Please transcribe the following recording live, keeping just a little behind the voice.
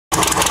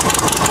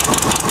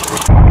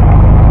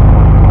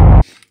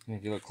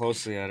If you look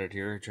closely at it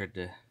here,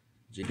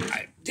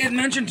 I did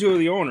mention to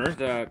the owner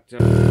that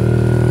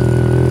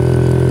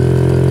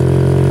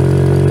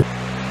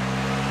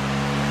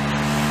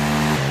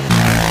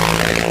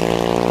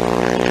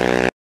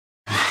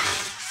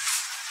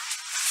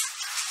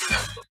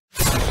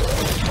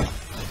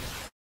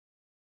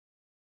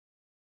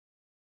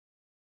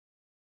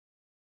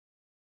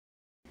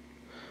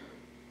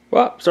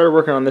well, started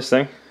working on this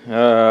thing.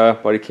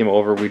 Buddy came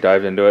over, we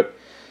dived into it.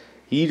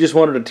 He just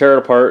wanted to tear it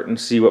apart and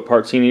see what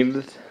parts he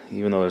needed,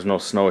 even though there's no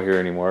snow here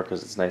anymore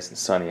because it's nice and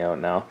sunny out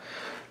now.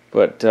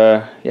 But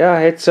yeah,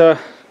 it's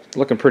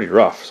looking pretty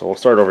rough, so we'll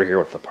start over here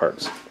with the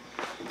parts.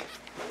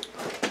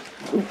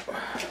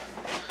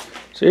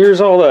 So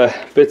here's all the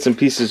bits and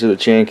pieces of the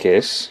chain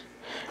case.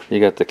 You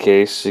got the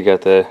case, you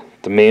got the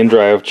main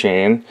drive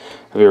chain,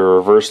 you have your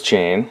reverse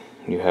chain,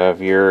 you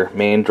have your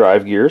main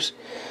drive gears,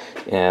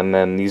 and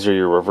then these are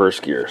your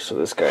reverse gears. So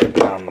this guy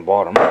down on the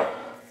bottom.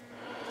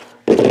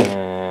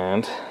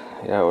 And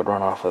yeah, it would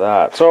run off of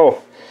that.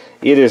 So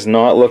it is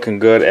not looking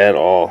good at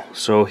all.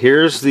 So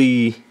here's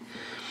with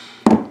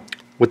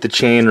the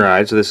chain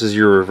ride. So this is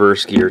your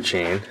reverse gear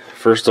chain.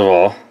 First of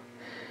all,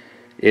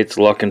 it's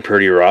looking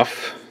pretty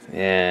rough,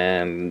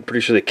 and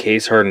pretty sure the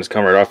case hardens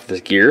come right off of this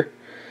gear.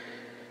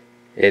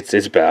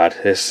 It's bad.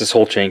 This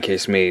whole chain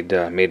case made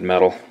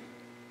metal.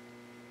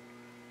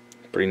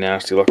 Pretty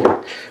nasty looking,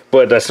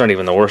 but that's not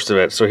even the worst of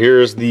it. So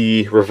here's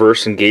the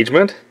reverse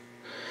engagement.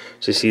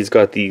 So you see it's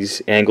got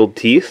these angled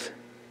teeth,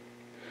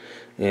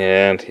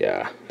 and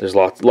yeah, there's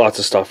lots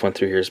of stuff went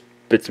through here. There's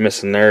bits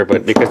missing there,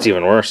 but it gets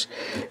even worse.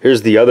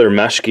 Here's the other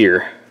mesh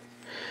gear.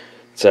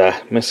 It's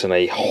missing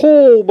a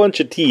whole bunch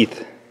of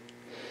teeth.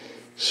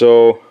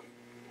 So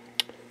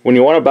when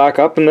you want to back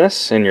up in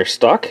this and you're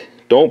stuck,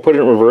 don't put it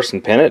in reverse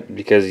and pin it,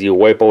 because you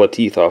wipe all the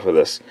teeth off of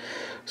this.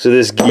 So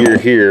this gear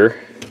here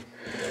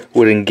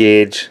would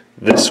engage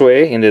this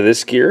way into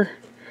this gear,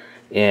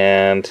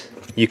 and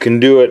you can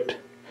do it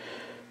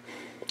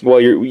while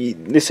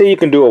they say you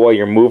can do it while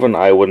you're moving.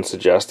 I wouldn't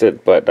suggest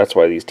it, but that's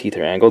why these teeth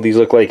are angled. These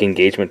look like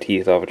engagement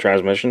teeth off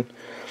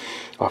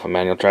a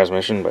manual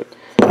transmission, but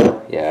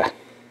yeah,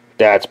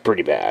 that's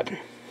pretty bad.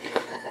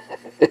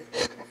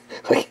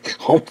 Like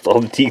almost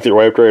all the teeth are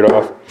wiped right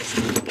off.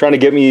 Trying to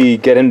get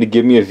him to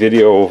give me a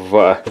video of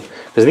I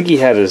think he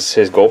had his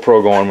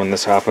GoPro going when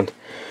this happened.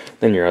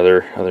 Then your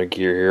other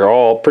gear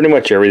here, pretty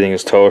much everything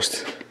is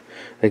toast.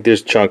 Like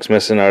there's chunks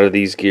missing out of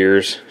these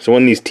gears. So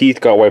when these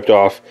teeth got wiped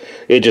off,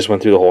 it just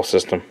went through the whole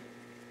system.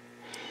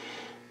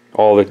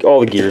 All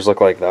the gears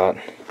look like that.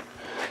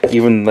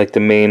 Even like the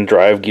main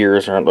drive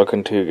gears aren't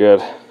looking too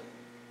good.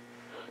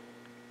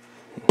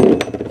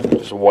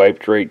 Just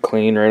wiped right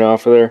clean right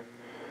off of there.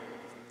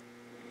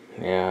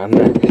 Yeah,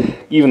 and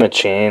even the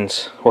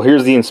chains. Well,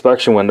 here's the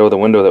inspection window, the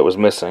window that was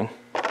missing.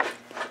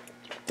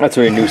 That's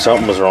when you knew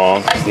something was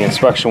wrong. The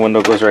inspection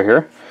window goes right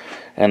here,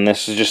 and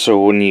this is just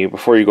so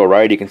before you go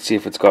ride, you can see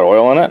if it's got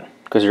oil in it,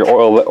 because your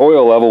oil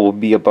level will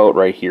be about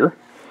right here,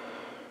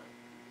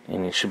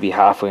 and it should be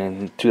halfway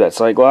into that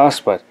sight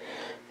glass. But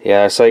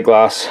yeah, sight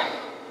glass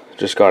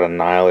just got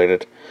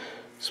annihilated.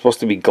 It's supposed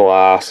to be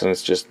glass, and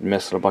it's just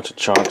missing a bunch of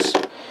chunks.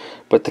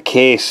 But the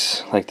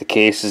case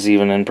is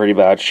even in pretty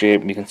bad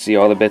shape. You can see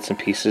all the bits and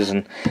pieces,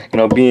 and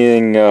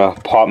being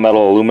pot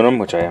metal aluminum,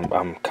 which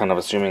I'm kind of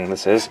assuming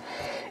this is,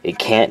 it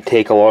can't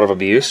take a lot of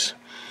abuse.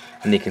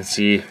 And you can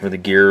see where the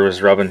gear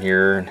was rubbing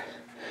here, and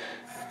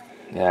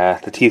yeah,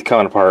 the teeth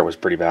coming apart was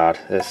pretty bad.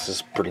 This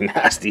is pretty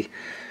nasty.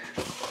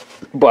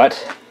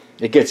 But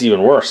it gets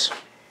even worse.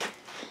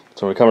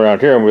 So when we come around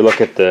here and we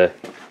look at the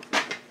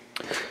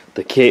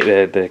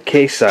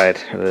case side,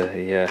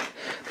 the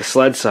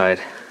sled side,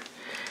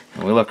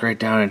 and we look right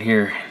down in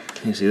here,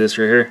 you see this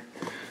right here?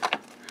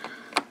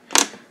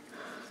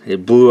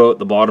 It blew out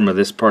the bottom of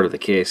this part of the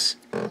case.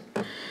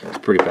 It's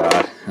pretty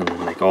bad, and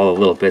like all the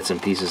little bits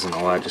and pieces and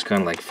all that just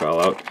kind of like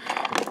fell out.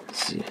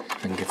 Let's see if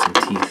I can get some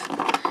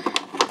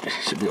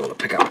teeth. Should be able to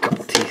pick out a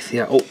couple teeth.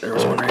 Yeah, oh, there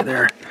was one right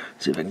there.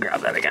 Let's see if I can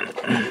grab that again.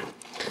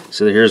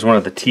 So here's one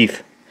of the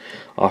teeth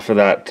off of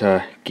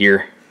that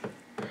gear.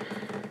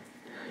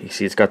 You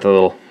see it's got the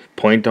little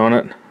point on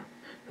it,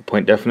 the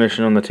point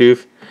definition on the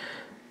tooth.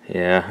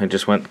 Yeah, it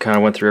just kind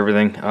of went through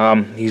everything.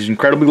 He's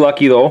incredibly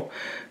lucky though,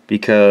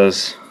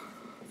 because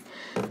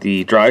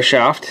the drive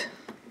shaft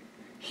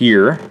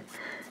here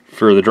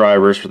for the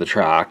drivers for the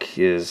track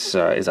is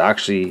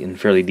actually in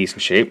fairly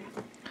decent shape,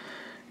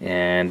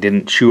 and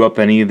didn't chew up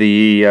any of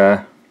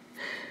the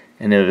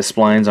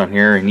splines on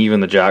here, and even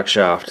the jack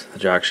shaft. The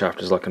jack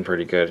shaft is looking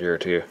pretty good here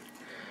too.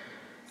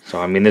 So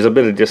I mean, there's a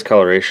bit of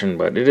discoloration,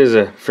 but it is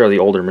a fairly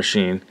older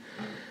machine.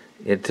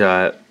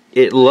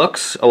 It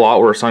looks a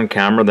lot worse on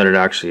camera than it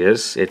actually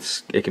is.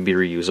 It can be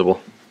reusable.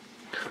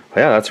 But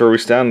yeah, that's where we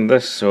stand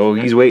with this. So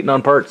he's waiting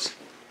on parts.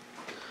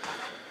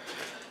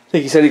 I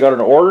think he said he got it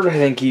ordered. I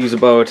think he used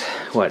about,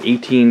 what,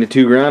 18 to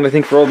 $2 grand, I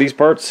think, for all these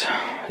parts.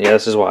 Yeah,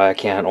 this is why I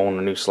can't own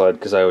a new sled,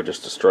 because I would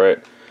just destroy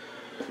it.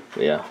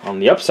 But yeah,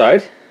 on the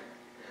upside,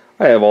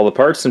 I have all the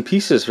parts and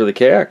pieces for the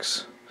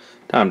KX.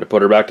 Time to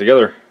put her back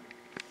together.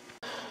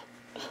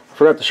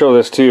 forgot to show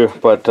this too,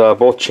 but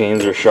both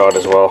chains are shot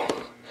as well.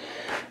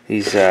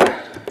 These,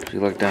 if you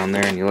look down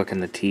there and you look in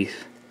the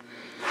teeth,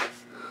 I'm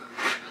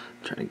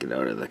trying to get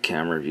out of the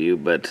camera view,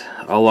 but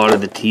a lot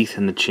of the teeth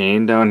in the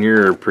chain down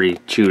here are pretty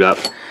chewed up.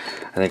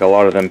 I think a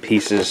lot of the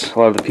pieces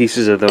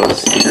of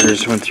those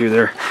ears went through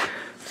there.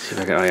 Let's see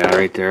if I can, oh yeah,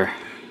 right there.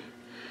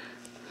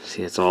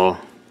 See, it's all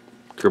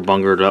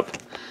bungered up.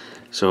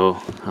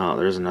 So, oh,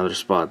 there's another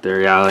spot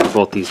there. Yeah, like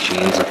both these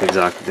chains look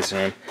exactly the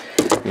same.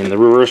 I mean, the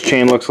reverse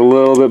chain looks a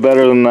little bit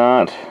better than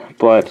that,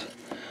 but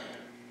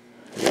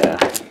yeah.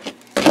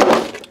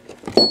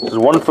 There's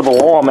one for the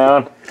wall,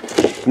 man.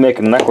 You can make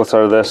a necklace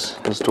out of this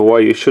as to why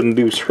you shouldn't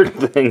do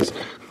certain things.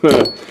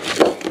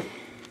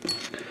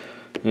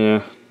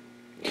 Yeah.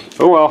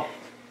 Oh well.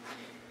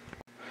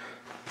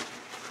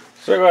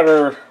 So I got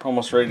her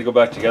almost ready to go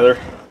back together.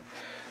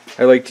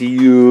 I like to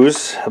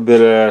use a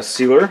bit of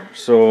sealer,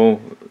 so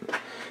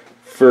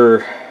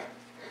for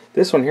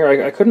this one here,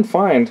 we couldn't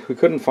find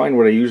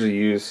what I usually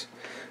use,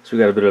 so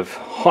we got a bit of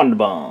Honda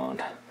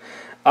Bond.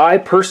 I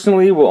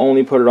personally will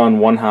only put it on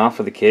one half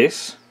of the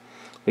case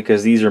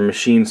because these are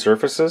machine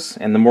surfaces,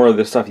 and the more of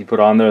this stuff you put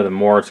on there, the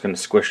more it's going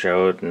to squish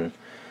out, and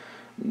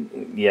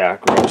yeah,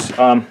 gross.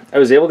 I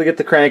was able to get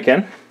the crank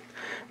in.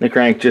 The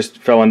crank just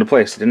fell into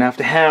place. I didn't have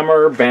to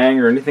hammer or bang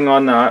or anything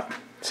on that.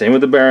 Same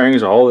with the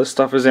bearings. All this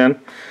stuff is in.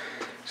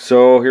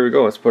 So here we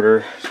go. Let's put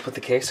the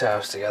case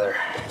house together.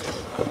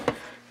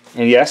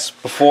 And yes,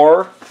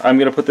 before I'm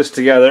gonna put this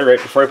together, right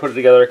before I put it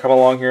together, I come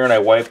along here and I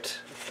wiped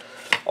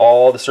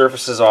all the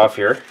surfaces off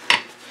here.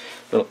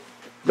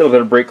 Little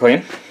bit of brake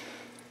clean.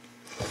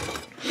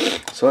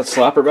 So let's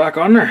slap her back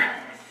on there.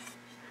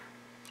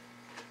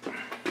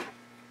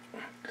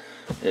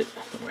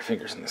 Put my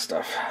fingers in this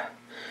stuff.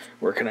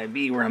 Where can I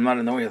be where I'm not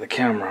in the way of the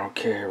camera?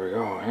 Okay, here we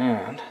go.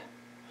 And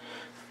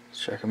let's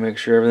check and make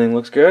sure everything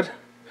looks good.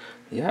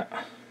 Yeah.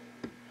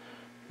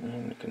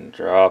 And you can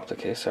drop the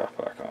case off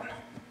back on.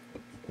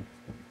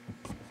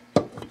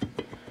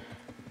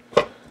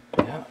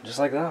 Yeah, just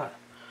like that.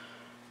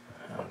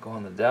 I'll go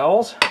on the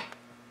dowels.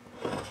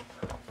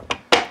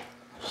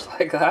 Just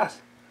like that.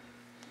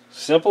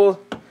 Simple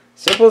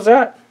as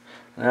that.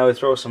 Now we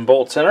throw some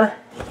bolts in her.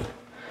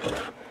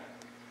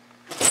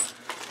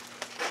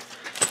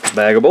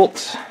 Bag of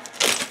bolts.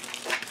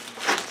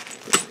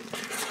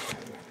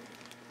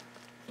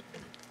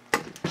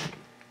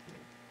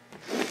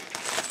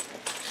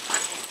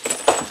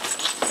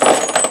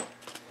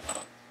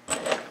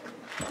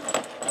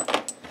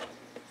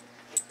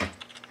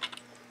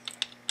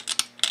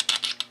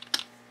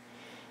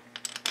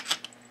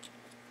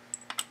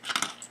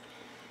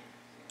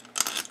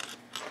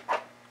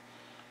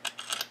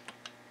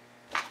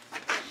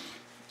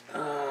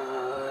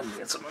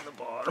 Get some on the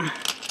bottom.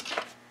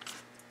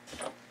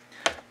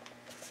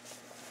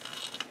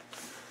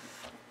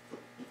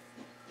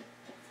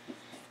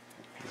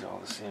 These are all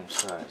the same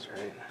size,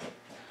 right?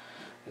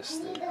 This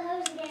thing.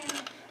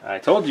 I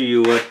told you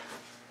you would.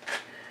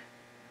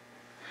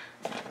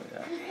 We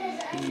got here,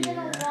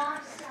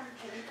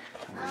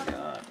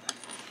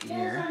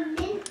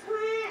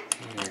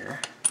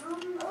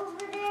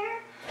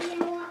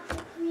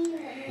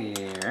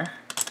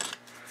 here,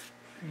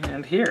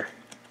 and here.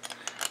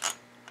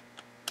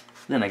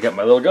 Then I got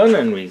my little gun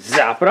and we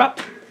zap it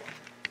up.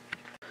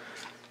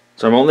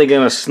 So I'm only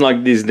going to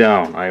snug these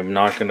down. I'm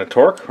not going to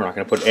torque. We're not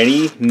going to put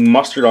any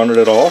mustard on it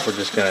at all. We're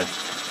just going to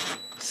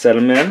set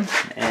them in.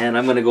 And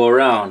I'm going to go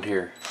around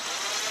here.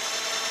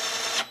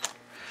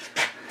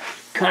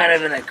 Kind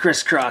of in a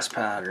crisscross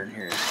pattern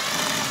here.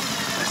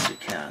 Best you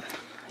can.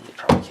 You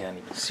probably can't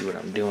even see what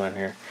I'm doing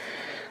here.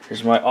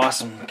 Here's my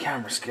awesome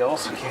camera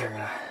skills. Okay, we're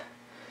going to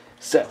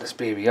set this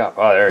baby up.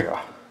 Oh, there you go.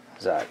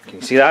 Is that, can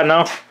you see that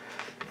now?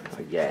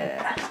 Oh,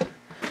 yeah.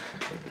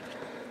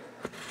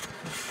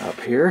 Up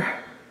here.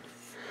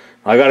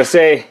 I gotta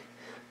say,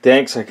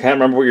 thanks. I can't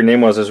remember what your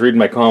name was. I was reading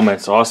my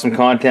comments. Awesome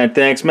content.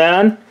 Thanks,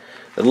 man.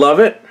 I love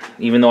it.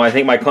 Even though I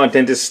think my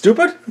content is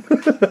stupid.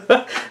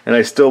 And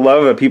I still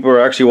love that people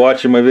are actually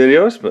watching my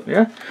videos. But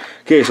yeah.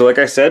 Okay, so like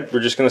I said,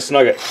 we're just gonna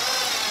snug it.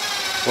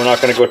 We're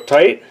not gonna go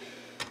tight.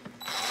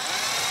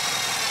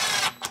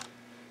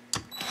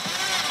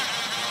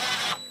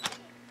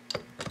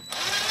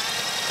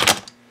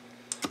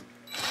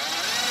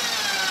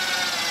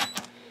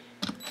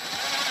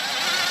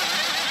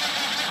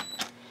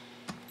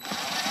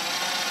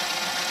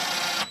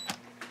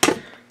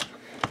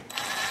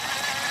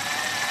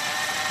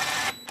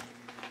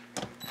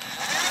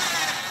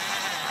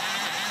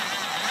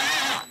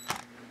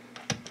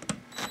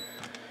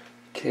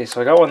 Okay,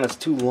 so I got one that's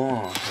too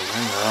long. So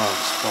I'm in the wrong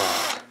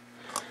spot.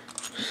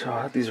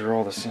 So these are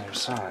all the same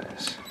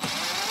size.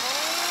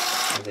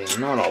 Are they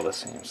not all the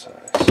same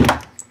size?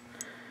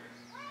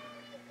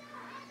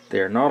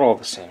 They are not all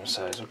the same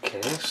size.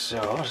 Okay, so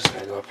I'm just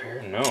gonna go up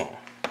here. No.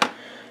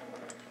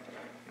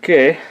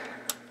 Okay.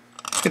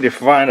 I need to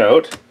find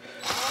out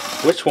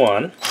which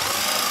one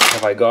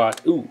have I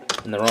got. Ooh,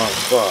 in the wrong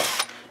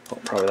spot. Oh,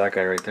 probably that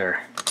guy right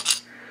there.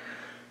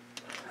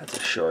 That's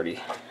a shorty,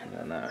 and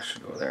then that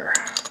should go there.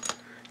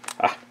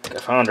 Ah, I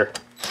found her.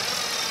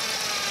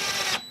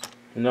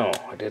 No,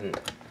 I didn't.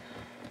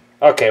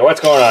 Okay, what's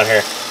going on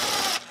here?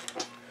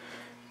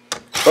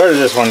 Where does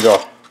this one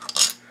go?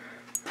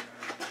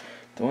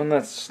 The one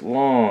that's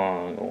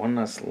long, the one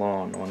that's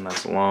long, the one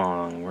that's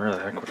long. Where the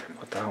heck would I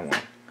put that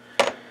one?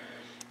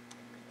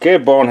 Okay,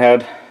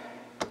 bonehead.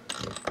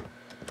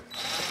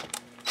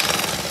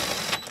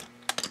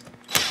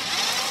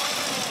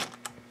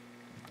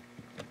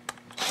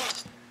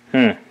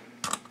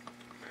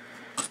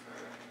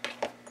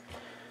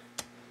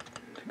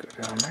 Go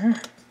down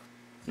there.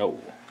 No.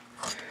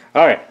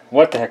 Alright,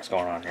 what the heck's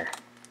going on here?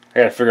 I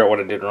gotta figure out what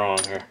I did wrong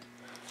here.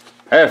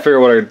 I gotta figure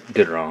out what I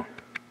did wrong.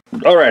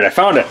 Alright, I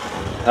found it.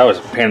 That was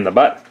a pain in the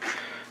butt.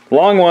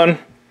 Long one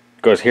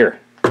goes here.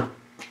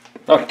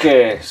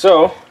 Okay,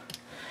 so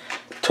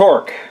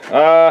torque.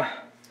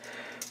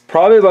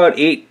 Probably about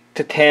 8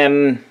 to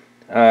 10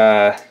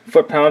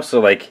 foot-pounds, so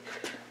like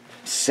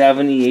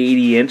 70,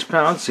 80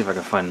 inch-pounds. See if I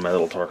can find my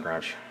little torque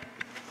wrench.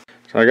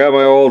 So I got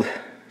my old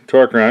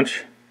torque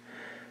wrench.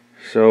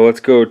 So let's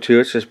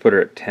just put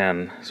her at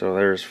 10. So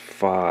there's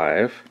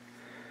 5.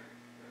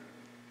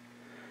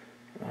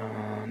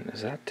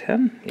 Is that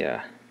 10?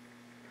 Yeah.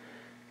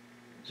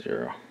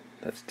 0.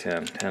 That's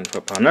 10. 10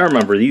 foot-pound. Now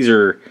remember, these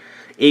are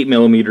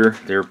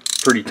 8mm. They're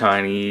pretty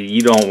tiny.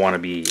 You don't want to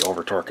be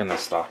over-torquing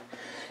this stuff.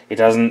 It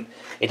doesn't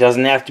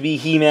have to be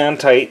He-Man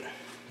tight.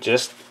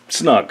 Just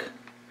snug.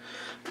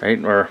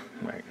 Right? Or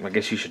I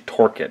guess you should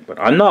torque it. But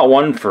I'm not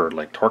one for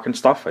like torquing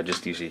stuff. I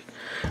just usually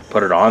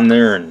put it on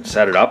there and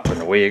set it up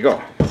and away you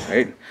go.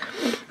 Right?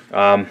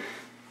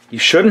 You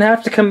shouldn't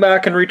have to come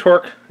back and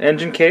retorque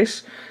engine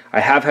case. I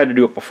have had to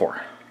do it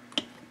before.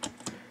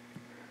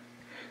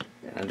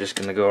 And I'm just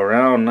going to go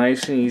around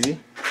nice and easy.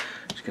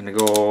 Just going to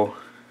go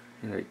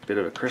in a bit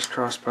of a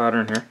crisscross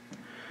pattern here.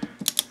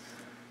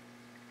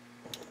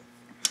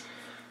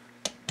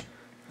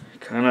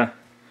 Kind of,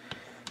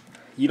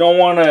 you don't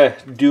want to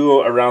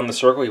do around the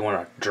circle, you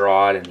want to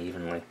draw it in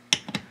evenly.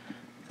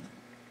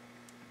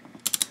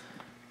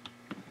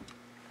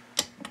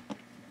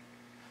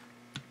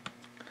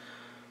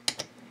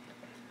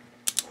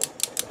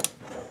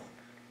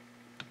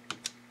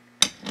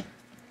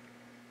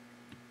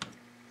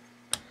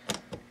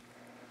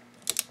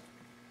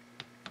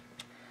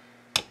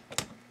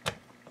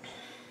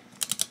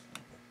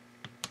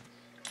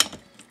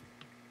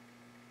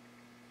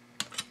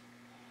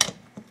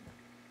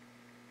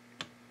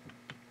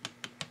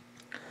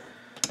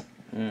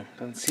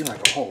 Doesn't seem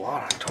like a whole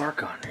lot of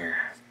torque on here.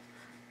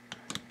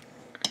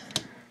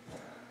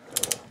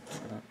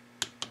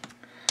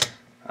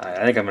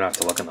 I think I'm gonna have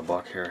to look in the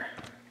book here.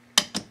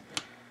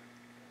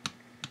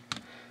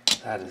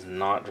 That is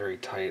not very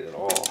tight at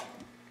all.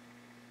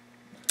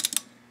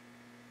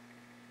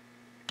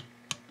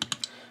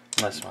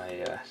 Unless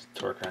my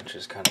torque wrench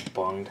is kind of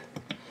bunged.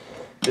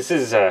 This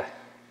is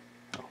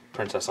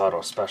Princess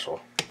Auto Special.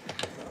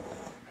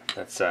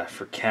 That's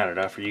for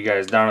Canada. For you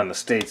guys down in the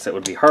States, that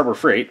would be Harbor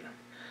Freight.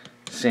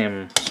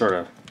 Same sort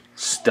of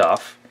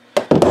stuff.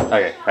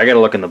 Okay, I gotta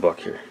look in the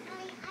book here.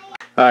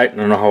 Alright, I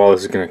don't know how well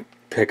this is gonna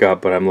pick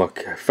up, but I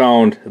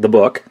found the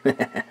book.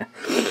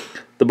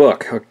 The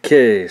book.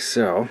 Okay,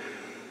 so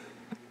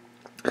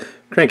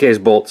crankcase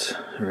bolts.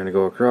 We're gonna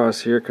go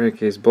across here.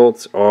 Crankcase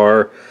bolts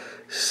are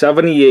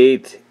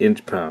 78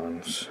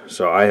 inch-pounds.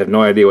 So I have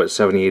no idea what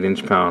 78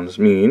 inch-pounds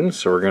means,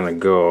 so we're gonna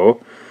go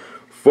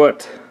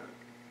foot-pounds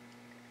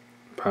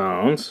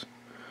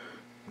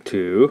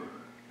to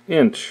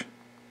inch.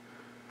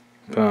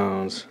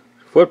 Pounds,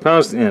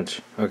 foot-pounds to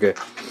inch. Okay,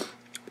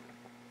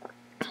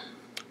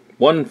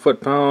 1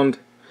 foot-pound.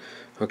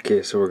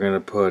 Okay, so we're gonna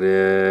put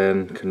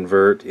in,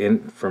 convert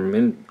in from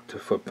in to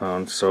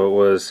foot-pounds. So it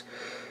was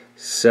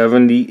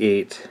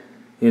 78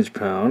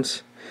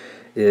 inch-pounds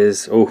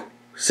is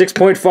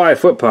 6.5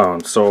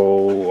 foot-pounds.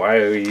 So I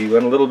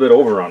went a little bit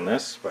over on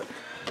this, but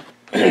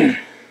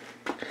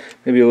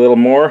maybe a little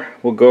more.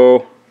 We'll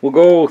go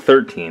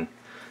 13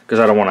 because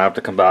I don't want to have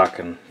to come back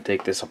and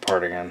take this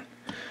apart again.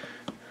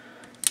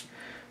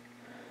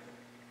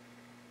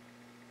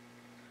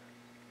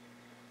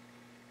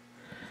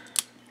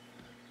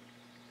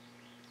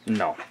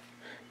 No,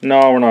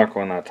 we're not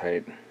going that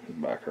tight.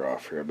 Back her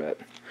off here a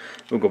bit.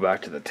 We'll go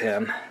back to the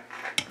 10.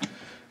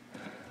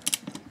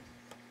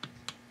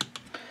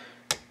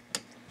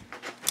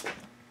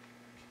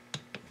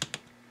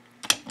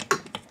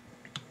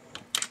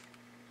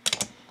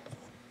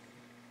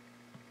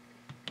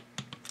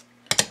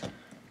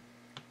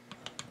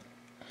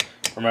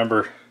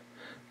 Remember,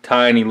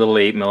 tiny little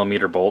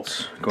 8mm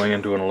bolts going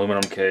into an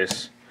aluminum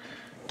case.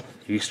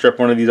 If you strip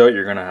one of these out,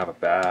 you're going to have a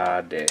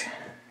bad day.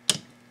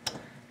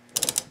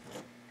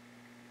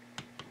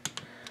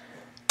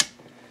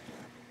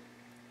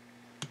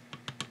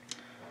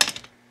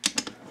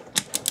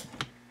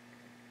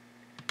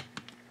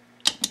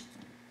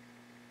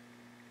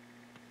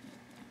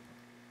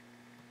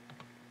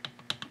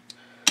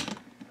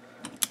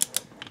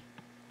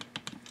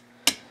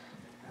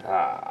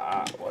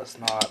 Was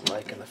not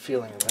liking the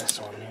feeling of this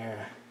one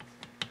here.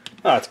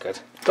 Oh, that's good.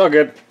 It's all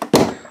good.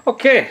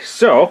 Okay,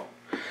 so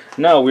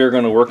now we're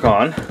going to work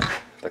on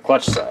the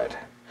clutch side.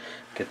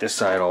 get this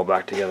side all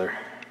back together.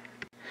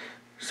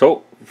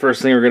 So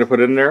first thing we're going to put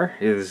in there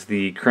is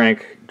the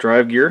crank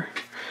drive gear.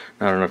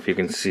 I don't know if you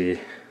can see.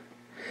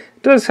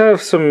 It does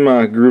have some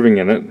grooving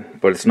in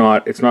it, but it's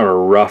not a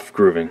rough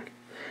grooving.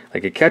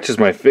 Like, it catches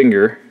my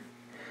finger,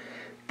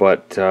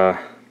 but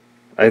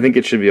I think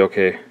it should be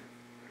okay.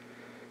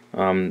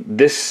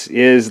 This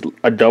is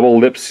a double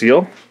lip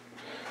seal,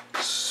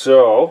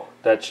 so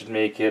that should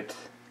make it,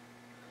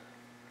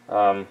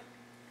 I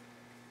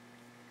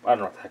don't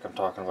know what the heck I'm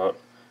talking about.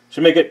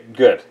 Should make it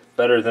good,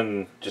 better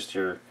than just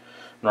your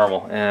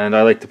normal. And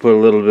I like to put a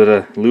little bit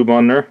of lube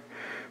on there.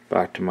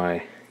 Back to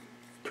my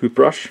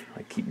toothbrush.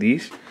 I keep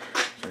these. So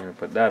I'm going to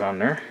put that on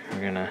there.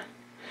 We're going to,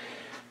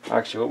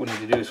 actually what we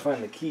need to do is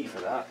find the key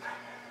for that.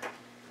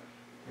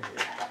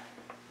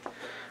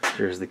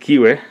 Here's the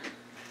keyway.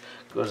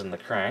 Goes in the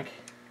crank.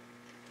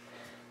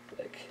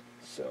 Like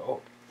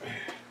so.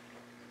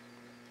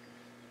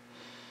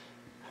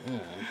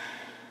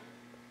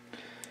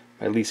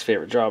 My least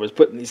favorite job is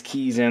putting these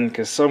keys in,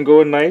 because some go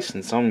in nice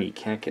and some you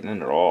can't get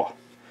in at all.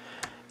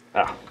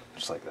 Ah,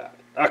 just like that.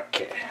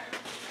 Okay.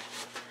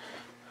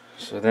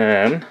 So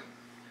then,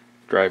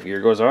 drive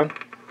gear goes on.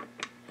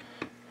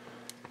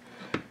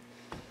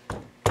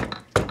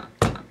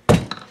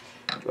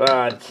 Come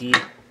on, key.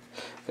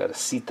 Gotta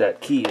seat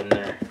that key in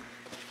there.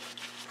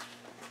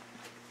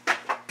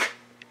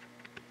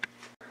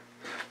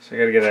 So I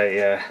gotta get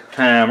a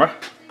hammer.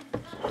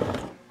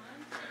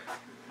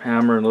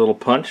 Hammer and a little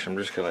punch. I'm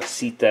just gonna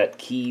seat that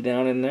key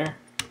down in there.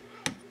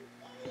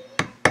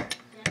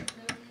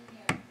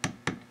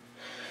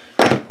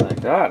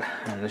 Like that.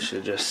 And this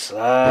should just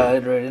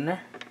slide right in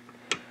there.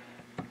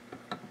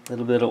 A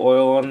little bit of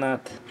oil on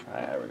that.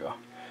 There we go.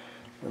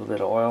 A little bit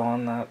of oil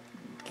on that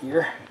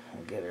gear.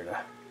 We'll get her to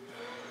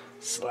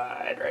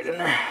slide right in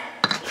there.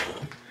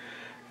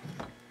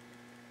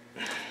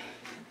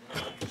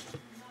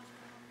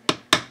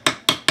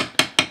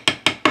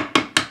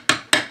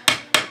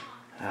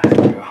 There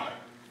we go.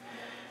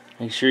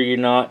 Make sure you're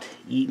not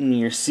eating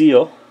your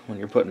seal when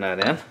you're putting that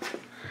in.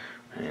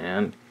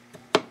 And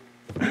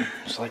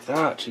just like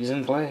that, she's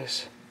in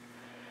place.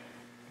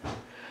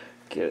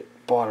 Get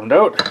it bottomed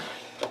out.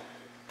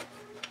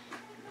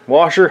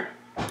 Washer.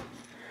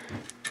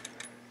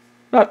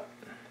 Nut.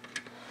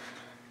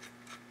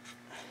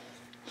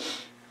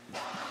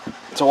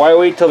 So why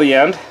wait till the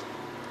end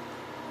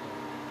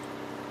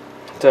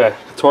to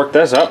torque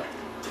this up?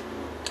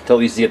 Till at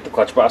least you get the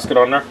clutch basket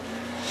on there.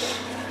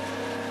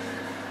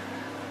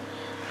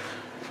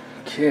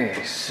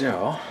 Okay,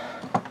 so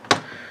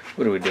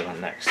what are we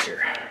doing next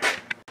here?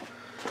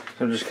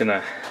 I'm just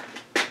gonna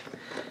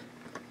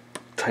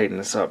tighten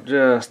this up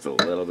just a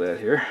little bit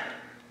here.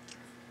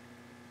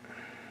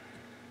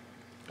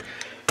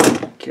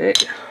 Okay,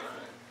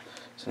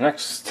 so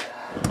next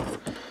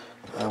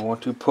I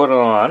want to put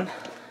on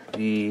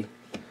the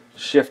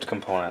shift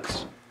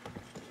components.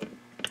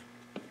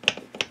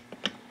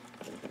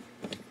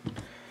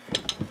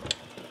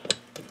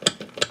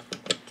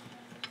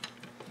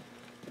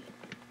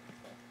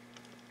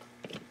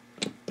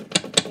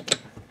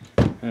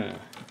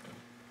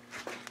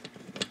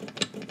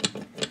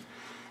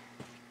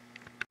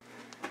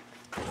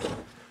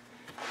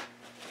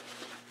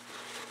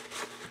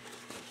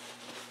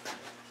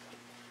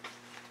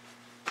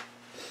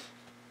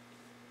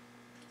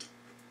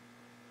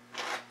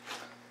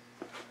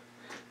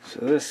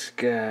 So this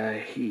guy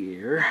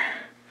here,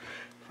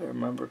 if I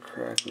remember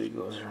correctly,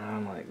 goes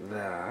around like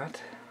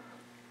that.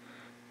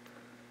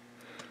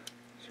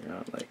 It's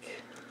around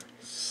like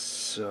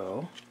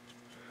so.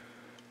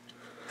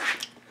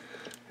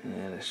 And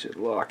then it should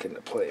lock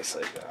into place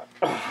like that.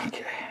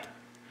 Okay.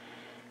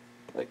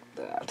 Like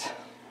that.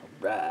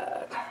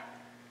 Alright.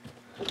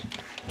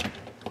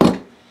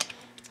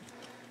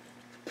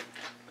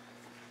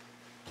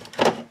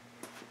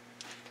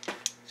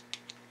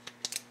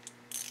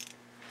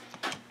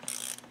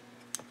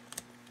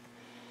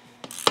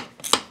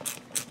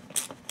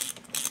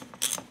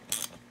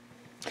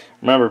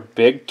 Remember,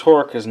 big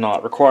torque is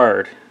not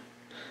required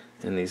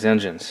in these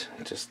engines.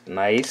 Just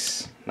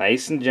nice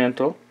and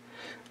gentle,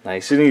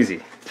 nice and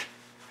easy.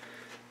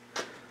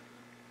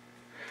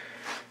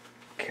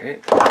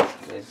 Okay,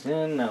 this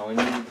in. Now we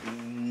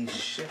need the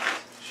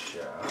shift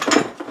shaft.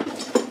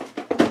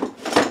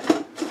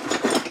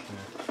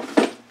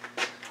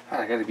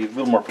 I gotta be a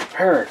little more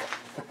prepared.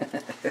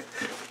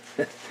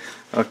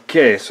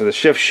 Okay, so the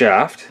shift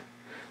shaft,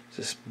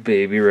 this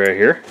baby right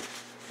here.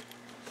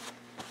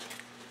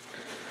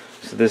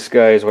 So this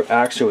guy is what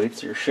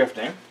actuates your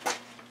shifting.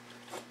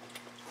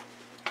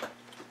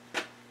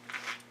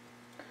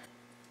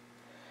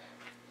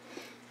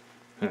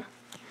 Should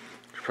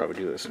probably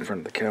do this in front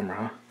of the camera,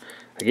 huh?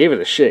 I gave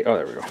it a shake. Oh,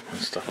 there we go.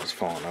 This stuff was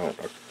falling out.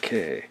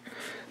 Okay.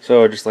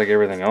 So just like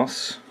everything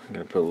else, I'm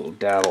going to put a little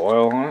dab of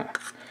oil on it.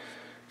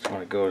 So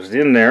when it goes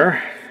in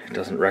there, it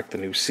doesn't wreck the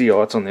new seal.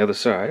 That's on the other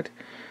side.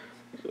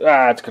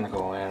 It's going to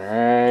go in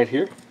right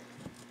here.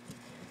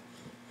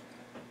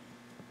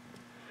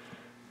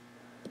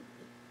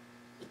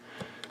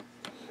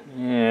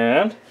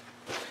 And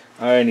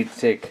I need to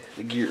take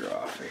the gear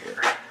off of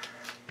here.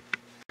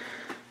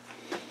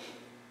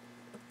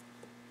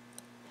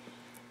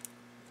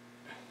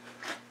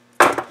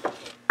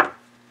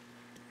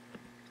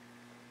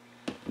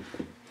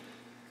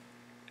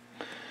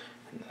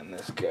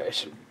 I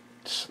should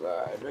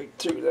slide right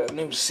through that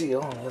new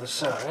seal on the other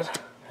side.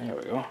 There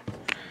we go.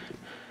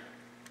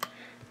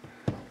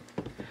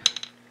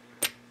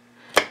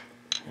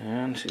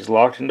 And she's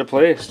locked into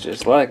place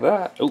just like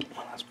that. Oh,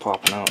 that's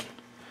popping out.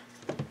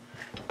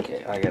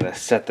 Okay, I gotta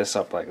set this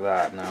up like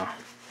that now.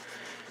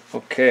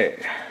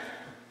 Okay.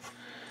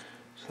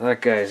 So that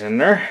guy's in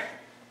there.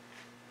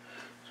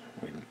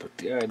 We can put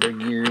the other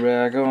gear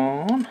back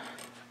on.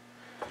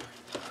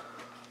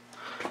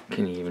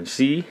 Can you even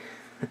see?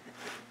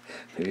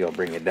 Maybe I'll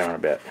bring it down a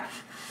bit.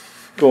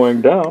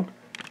 Going down.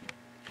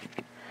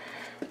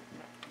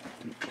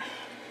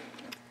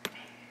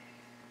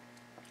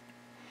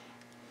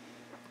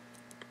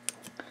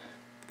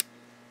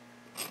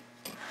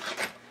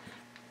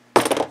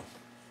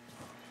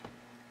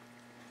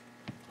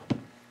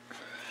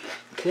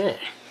 Okay.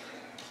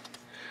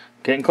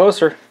 Getting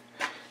closer.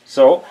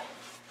 So,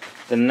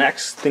 the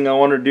next thing I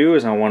want to do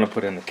is I want to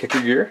put in the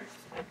kicker gear.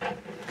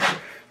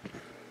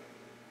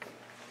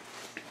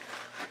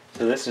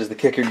 So this is the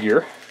kicker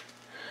gear.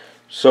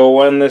 So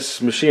when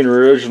this machine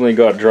originally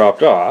got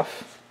dropped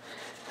off,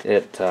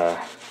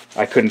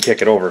 I couldn't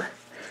kick it over.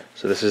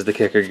 So this is the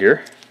kicker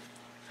gear.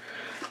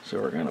 So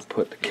we're going to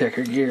put the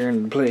kicker gear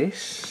in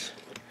place.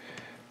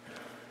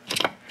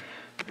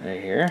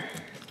 Right here.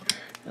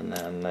 And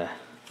then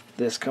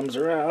this comes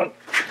around.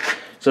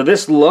 So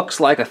this looks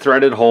like a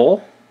threaded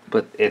hole,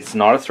 but it's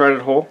not a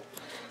threaded hole.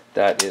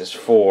 That is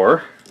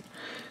for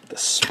the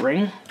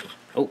spring.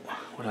 Oh,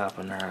 what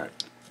happened there?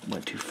 I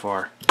went too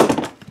far.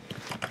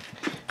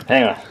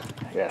 Hang on.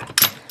 I gotta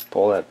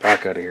pull that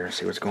back out of here and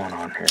see what's going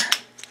on here.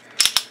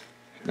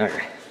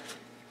 Okay.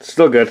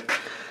 Still good.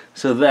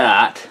 So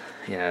that,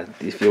 yeah,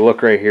 if you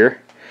look right here,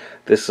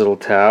 this little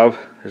tab,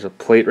 there's a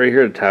plate right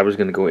here. The tab is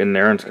going to go in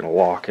there and it's going to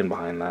lock in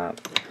behind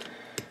that.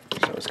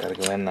 So it's got to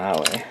go in that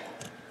way.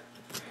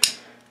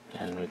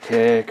 And we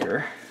take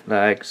her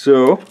like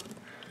so.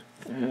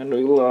 And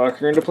we lock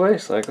her into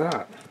place like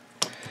that.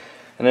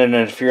 And then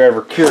if you're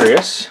ever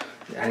curious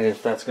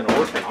if that's going to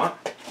work or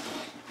not,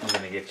 I'm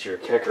going to get your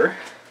kicker.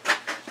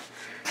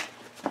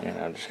 And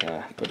I'm just going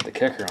to put the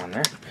kicker on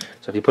there.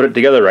 So if you put it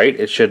together right,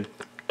 it should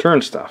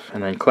turn stuff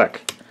and then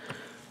click.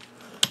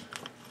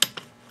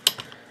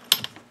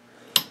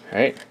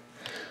 Right?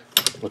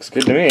 Looks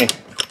good to me.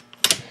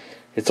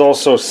 It's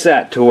also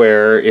set to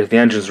where if the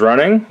engine's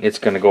running, it's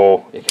going to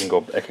go, it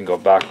can go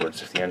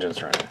backwards if the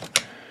engine's running.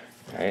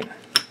 Right?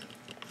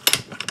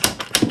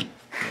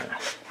 Yeah.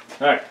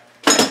 All right.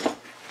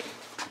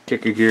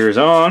 Kicker gear is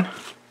on.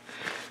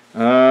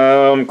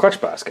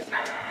 Clutch basket.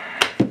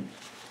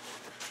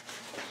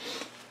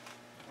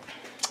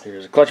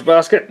 Here's a clutch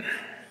basket.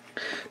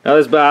 Now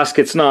this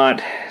basket's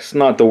it's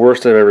not the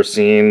worst I've ever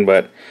seen,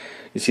 but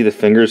you see the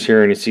fingers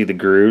here and you see the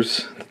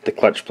grooves that the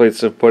clutch plates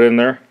have put in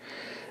there.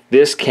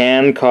 This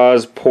can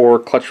cause poor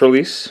clutch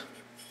release.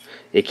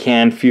 It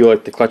can feel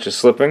like the clutch is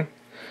slipping.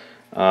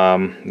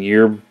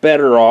 You're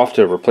better off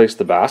to replace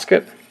the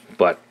basket,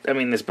 but I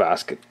mean this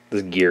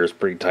gear is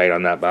pretty tight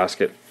on that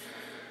basket.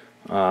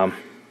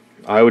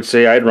 I would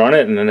say I'd run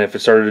it, and then if it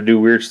started to do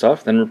weird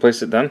stuff, then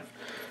replace it then.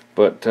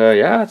 But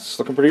yeah, it's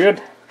looking pretty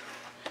good.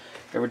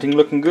 Everything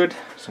looking good.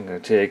 So I'm going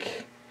to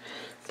take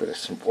a bit of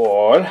some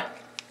oil.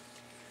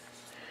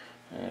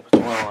 And put the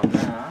oil on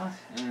that.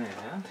 And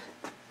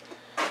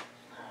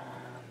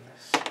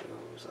this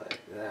goes like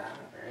that,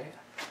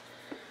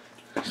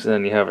 right? So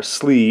then you have a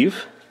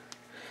sleeve.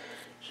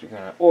 So you're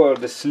going to oil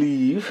the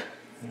sleeve.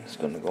 It's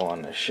going to go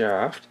on the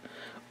shaft.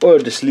 Oil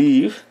the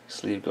sleeve.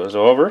 Sleeve goes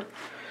over.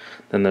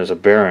 Then there's a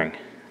bearing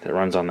that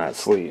runs on that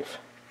sleeve.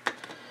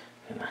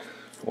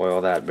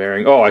 Oil that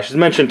bearing. Oh, I should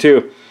mention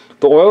too,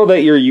 the oil that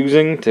you're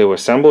using to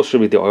assemble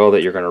should be the oil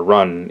that you're going to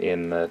run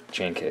in the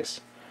chain case.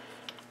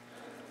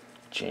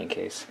 Chain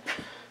case.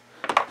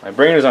 My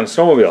brain is on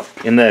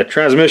snowmobile. In the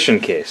transmission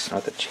case,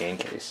 not the chain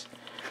case.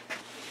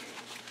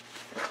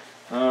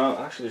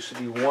 Actually, there should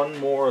be one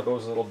more of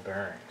those little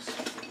bearings.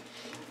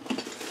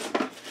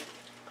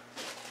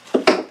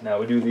 Now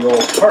we do the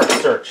old part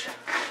search.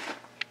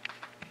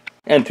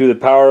 And through the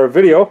power of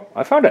video,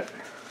 I found it.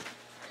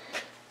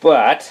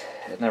 But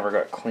it never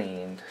got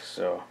cleaned,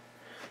 so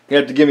you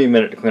have to give me a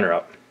minute to clean her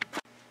up.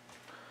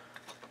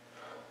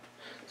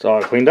 It's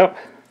all cleaned up.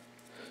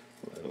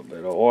 A little bit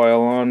of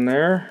oil on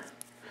there.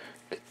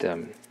 Get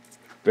them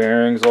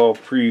bearings all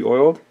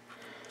pre-oiled.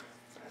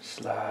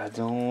 Slides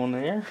on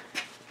there.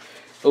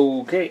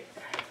 Okay.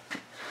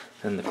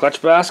 Then the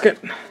clutch basket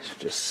should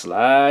just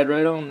slide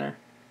right on there.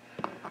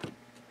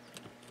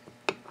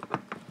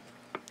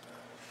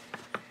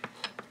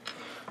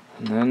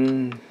 And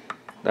then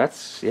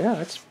that's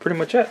pretty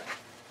much it.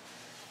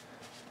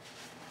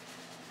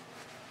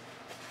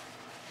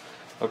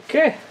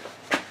 Okay.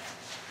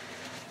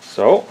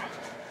 So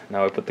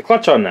now we put the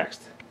clutch on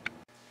next.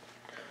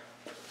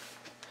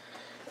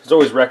 It's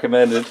always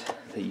recommended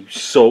that you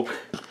soak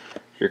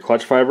your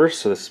clutch fibers.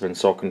 So this has been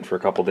soaking for a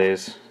couple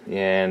days,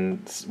 and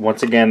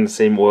once again the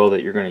same oil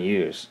that you're going to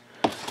use.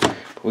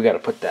 But we got to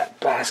put that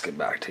basket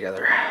back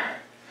together.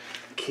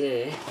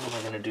 Okay, what am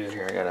I going to do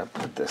here? I got to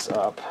put this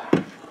up.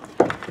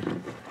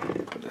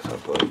 Put this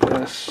up like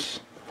this.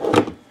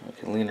 We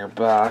can lean her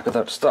back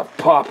without stuff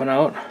popping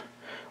out.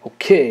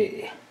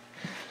 Okay.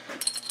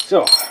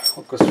 So,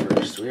 what goes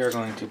first? We are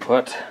going to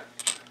put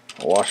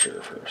a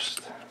washer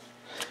first.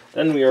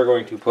 Then we are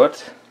going to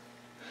put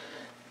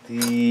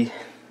the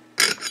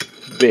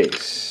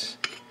base.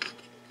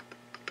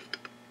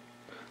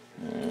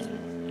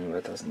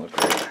 That doesn't look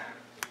right.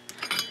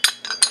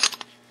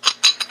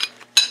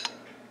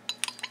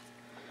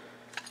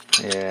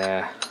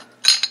 Yeah.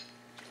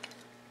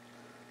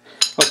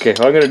 Okay,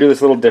 well, I'm going to do this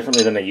a little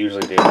differently than I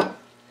usually do.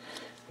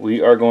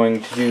 We are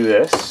going to do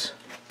this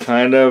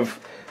kind of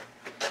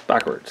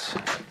backwards.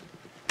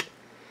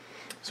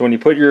 So when you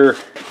put your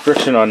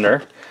friction on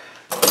there,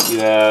 you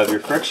have your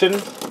friction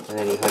and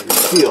then you have your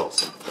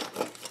seals.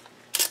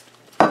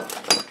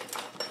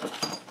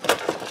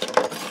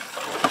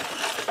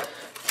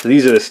 So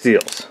these are the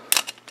steels.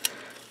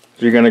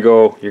 So you're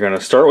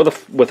gonna start with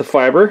a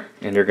fiber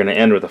and you're gonna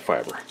end with a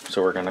fiber.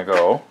 So we're gonna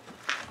go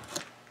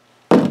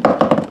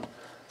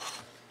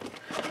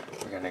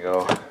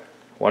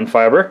one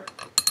fiber,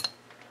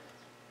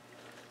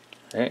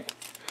 okay,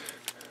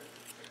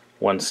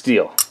 one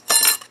steel.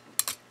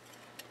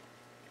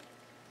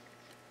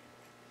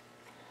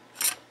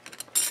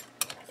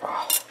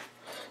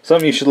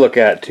 Something you should look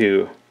at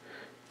too.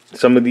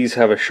 Some of these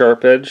have a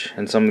sharp edge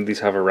and some of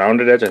these have a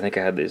rounded edge. I think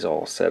I had these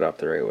all set up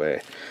the right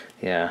way.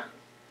 Yeah.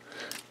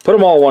 Put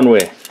them all one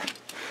way.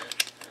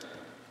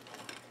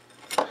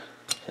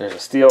 There's a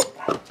steel.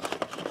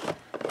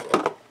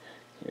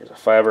 Here's a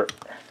fiber.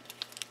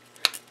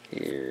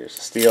 Here's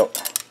a steel.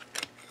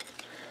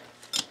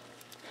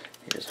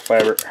 Here's a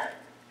fiber.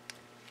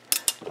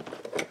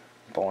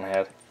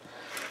 Bonehead.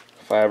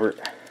 Fiber.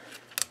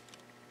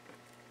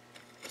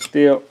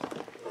 Steel.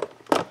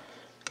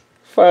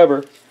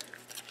 Fiber.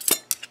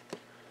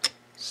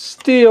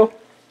 Steel.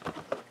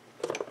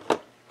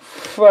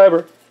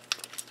 Fiber.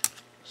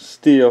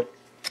 Steel.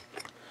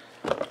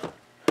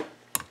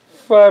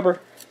 Fiber.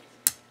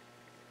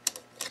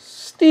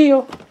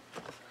 Steel.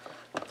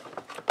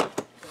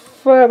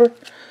 Fiber.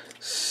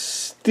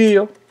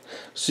 Steel.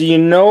 So you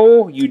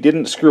know you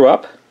didn't screw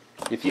up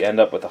if you end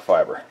up with a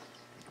fiber.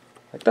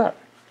 Like that.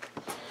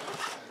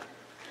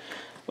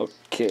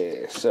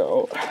 Okay,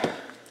 so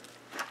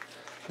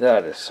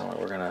that is somewhere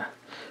we're gonna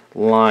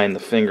line the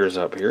fingers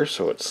up here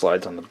so it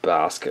slides on the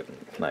basket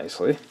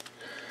nicely.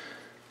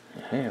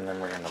 Okay, and then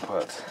we're gonna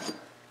put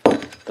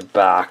the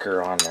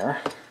backer on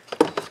there.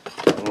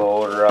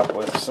 Load her up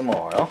with some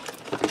oil.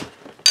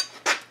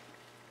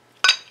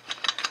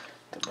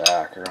 The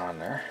backer on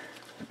there.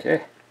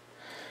 Okay.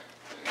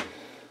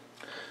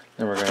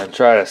 Then we're gonna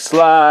try to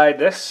slide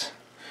this.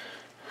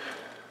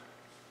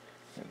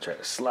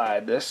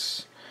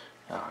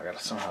 Oh, I gotta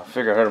somehow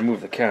figure out how to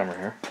move the camera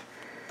here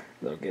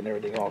without getting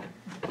everything all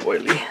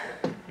oily.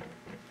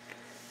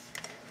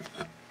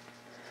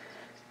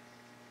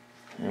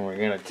 And we're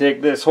gonna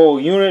take this whole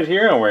unit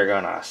here and we're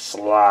gonna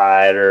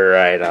slide her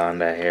right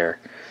onto here.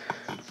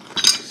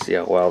 See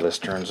how well this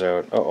turns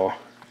out. Uh-oh.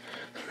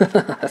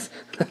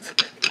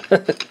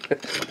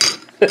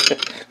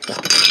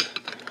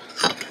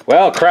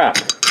 Well, crap.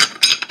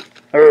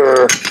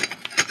 I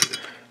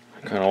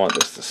kind of want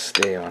this to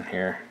stay on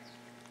here.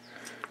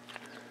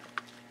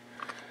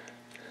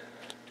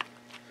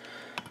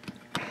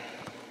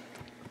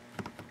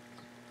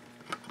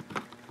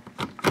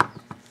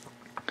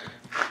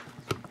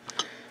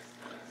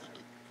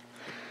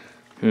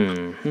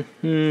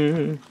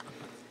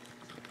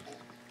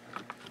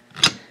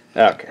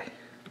 Okay.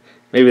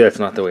 Maybe that's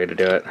not the way to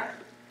do it.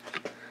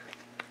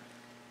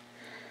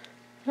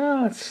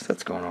 Oh,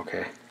 that's going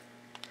okay.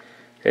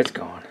 It's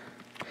going.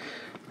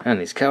 And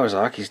these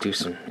Kawasaki's do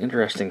some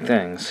interesting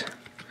things.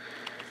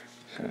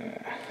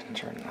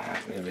 Turn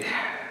that maybe.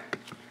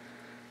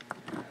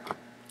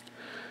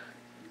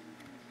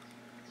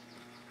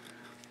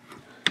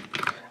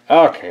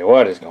 Okay,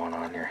 what is going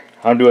on here?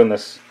 I'm doing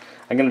this.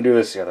 I'm gonna do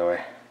this the other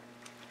way.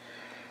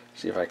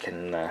 See if I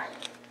can at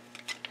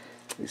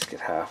least get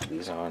half of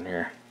these on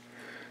here.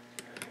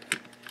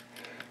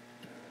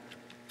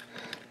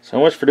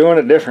 So much for doing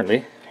it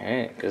differently,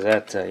 right? Because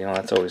that you know,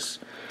 that's always,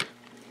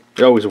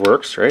 it always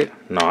works, right?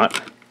 Not.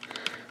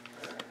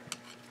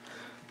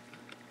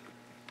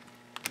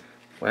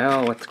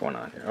 Well, what's going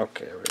on here?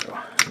 Okay, there we go.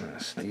 I'm gonna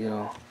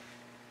steel.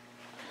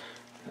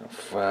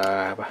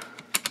 Fab.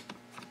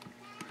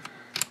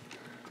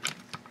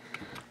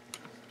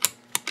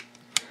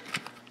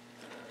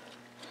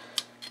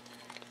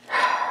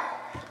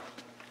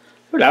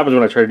 What happens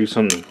when I try to do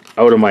something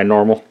out of my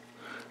norm?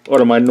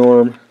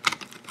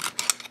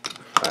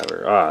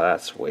 Fiber. Ah,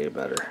 that's way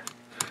better.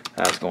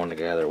 That's going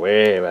together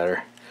way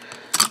better.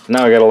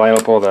 Now I got to line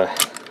up all the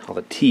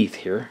teeth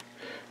here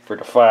for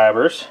the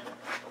fibers,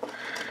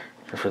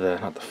 or for the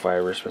not the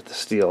fibers but the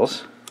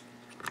steels.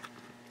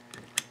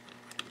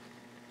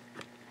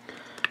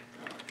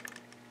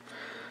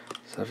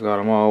 So I've got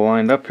them all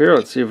lined up here.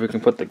 Let's see if we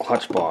can put the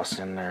clutch boss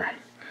in there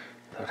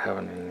without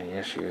having any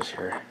issues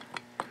here.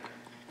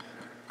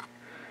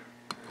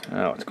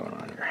 Oh, what's going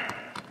on here?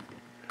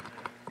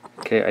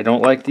 Okay, I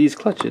don't like these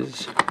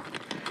clutches.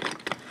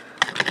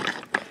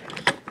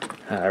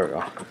 There we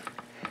go.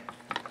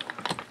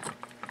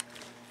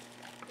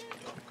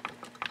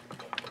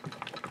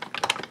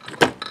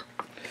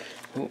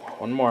 Ooh,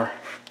 one more.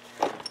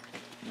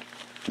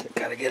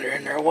 Gotta get her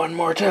in there one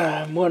more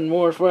time. One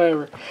more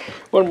fiber.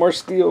 One more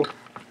steel.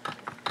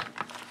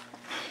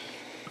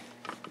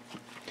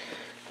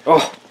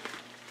 Oh,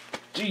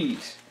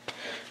 jeez.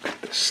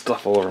 Got this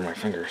stuff all over my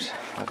fingers.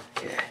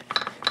 Okay.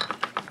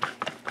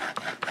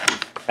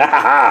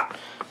 Ha!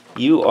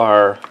 You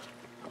are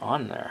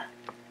on there.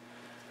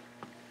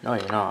 No,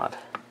 you're not.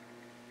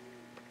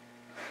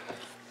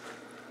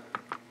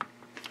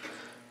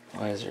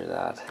 Why is there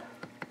that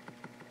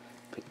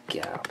big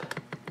gap?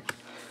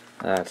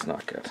 That's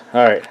not good.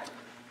 Alright.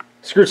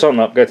 Screwed something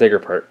up. Gotta take her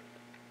apart.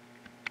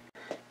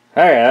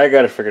 Alright, I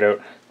got it figured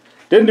out.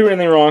 Didn't do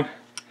anything wrong.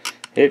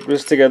 It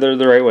was together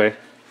the right way.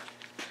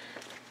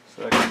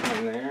 So I can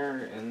come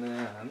there, and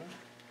then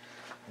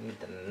I need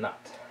the nut.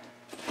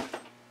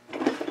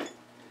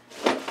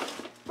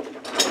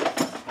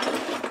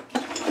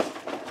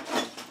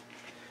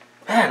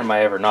 Man, am I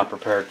ever not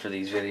prepared for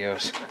these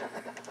videos?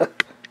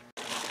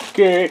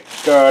 Okay,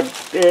 got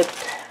it.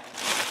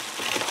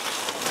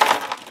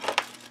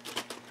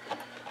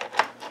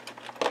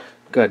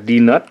 Got the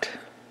nut.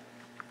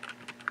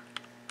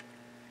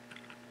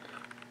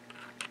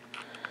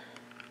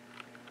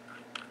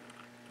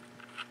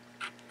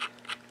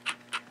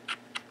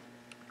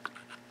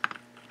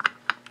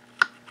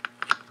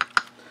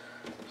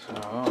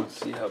 So let's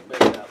see how big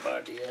that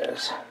body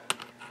is.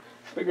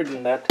 Bigger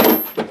than that.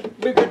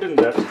 Bigger than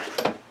that.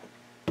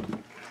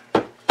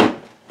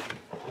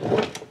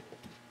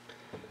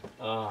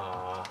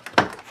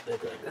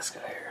 Big like this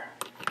guy here.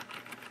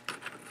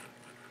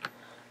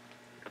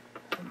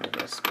 I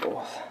guess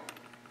both.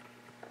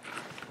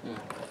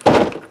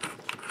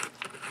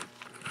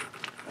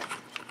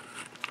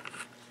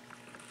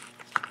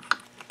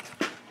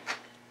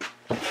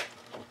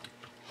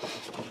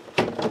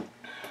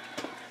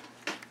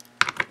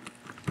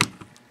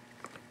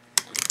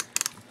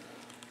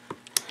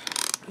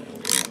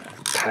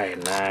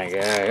 Tighten that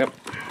guy up.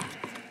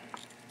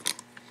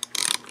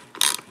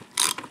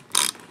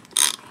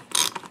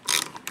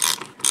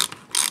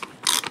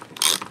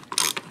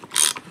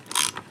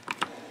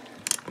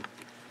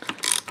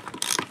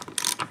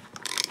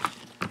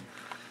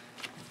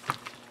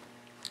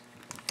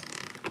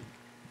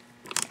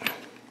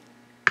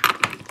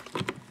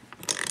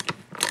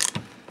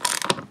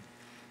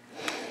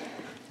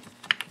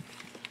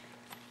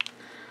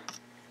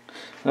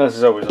 This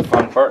is always a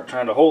fun part,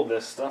 trying to hold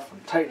this stuff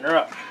and tighten her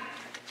up.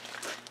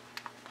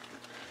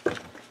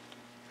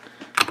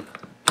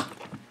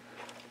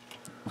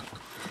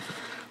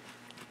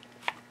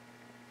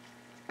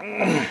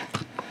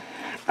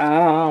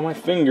 Ah, my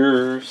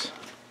fingers.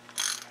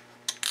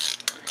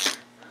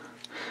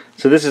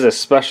 So this is a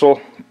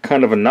special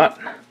kind of a nut.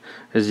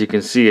 As you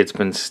can see, it's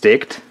been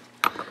staked,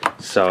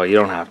 so you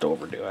don't have to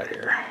overdo it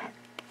here.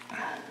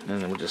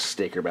 And then we'll just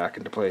stake her back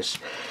into place.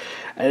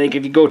 I think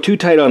if you go too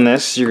tight on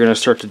this, you're going to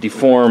start to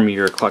deform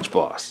your clutch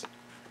boss.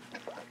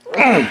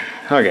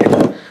 Okay, I'm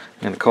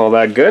going to call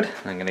that good.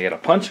 I'm going to get a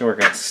punch and we're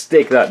going to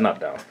stake that nut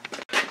down.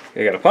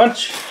 I got a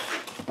punch.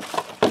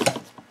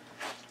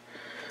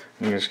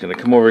 I'm just going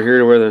to come over here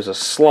to where there's a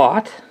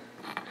slot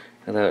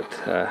without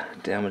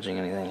damaging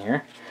anything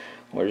here.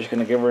 We're just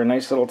going to give her a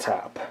nice little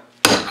tap.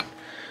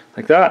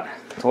 Like that.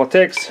 That's all it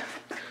takes.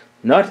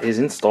 Nut is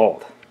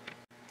installed.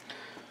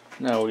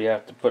 Now we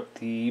have to put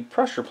the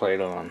pressure plate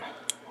on,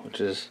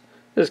 which is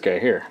this guy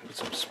here. Put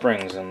some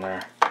springs in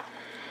there.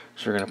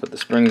 So we're going to put the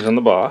springs on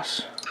the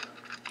boss.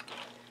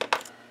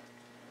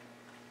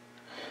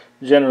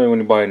 Generally when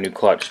you buy a new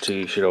clutch too,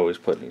 you should always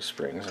put these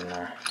springs in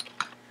there.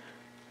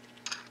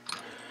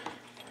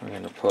 We're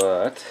going to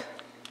put...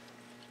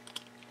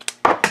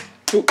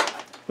 Ooh.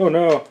 Oh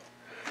no!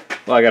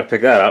 Well, I got to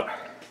pick that up.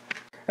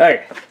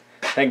 Hey,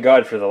 thank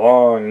God for the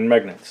long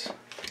magnets.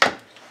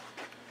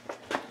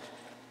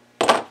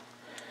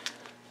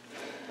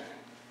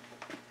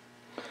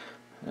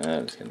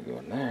 It's going to go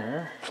in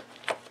there.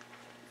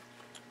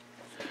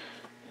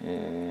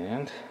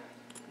 And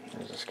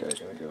where's this guy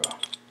going to go?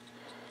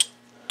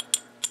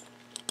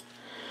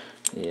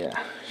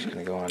 Yeah, it's going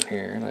to go on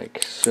here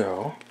like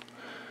so.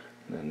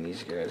 And then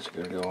these guys are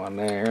going to go on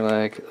there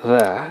like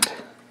that.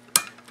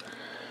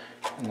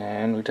 And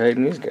then we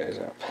tighten these guys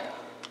up.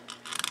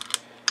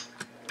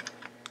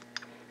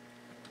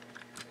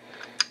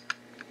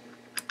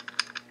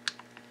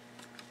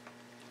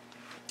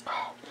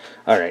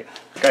 Alright,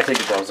 gotta take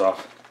the gloves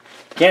off.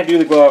 Can't do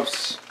the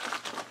gloves.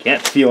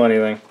 Can't feel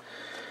anything.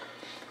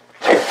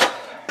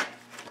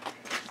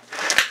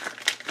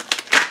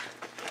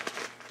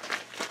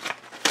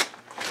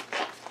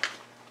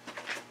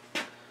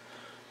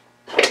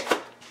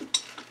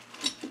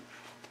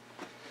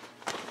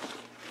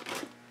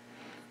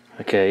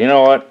 Okay, you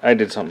know what? I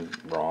did something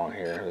wrong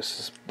here.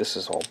 This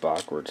is all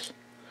backwards.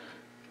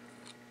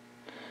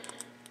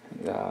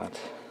 That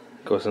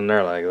goes in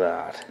there like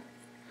that.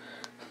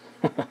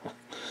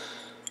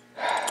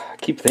 I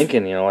keep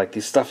thinking, you know, like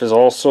this stuff is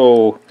all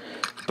so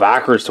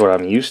backwards to what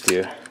I'm used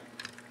to.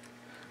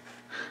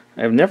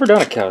 I've never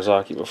done a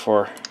Kawasaki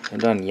before. I've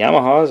done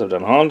Yamahas, I've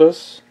done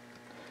Hondas.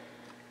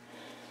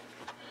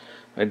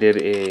 I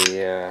did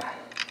a,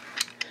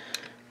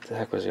 what the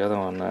heck was the other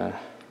one? What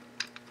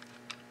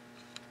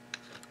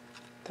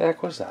the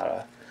heck was that?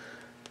 A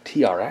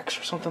TRX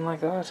or something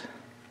like that?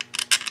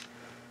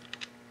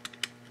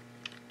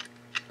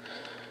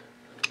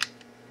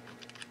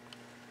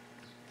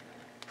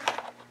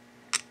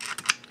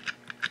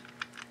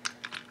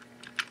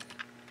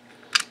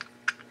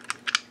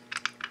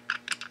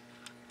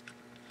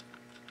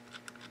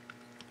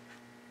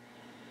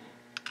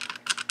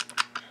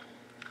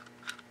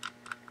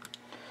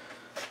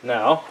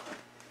 Now,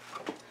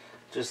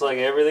 just like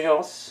everything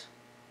else,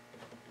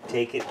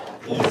 take it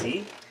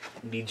easy,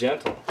 be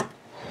gentle.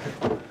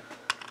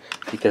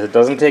 Because it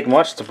doesn't take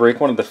much to break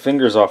one of the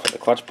fingers off of the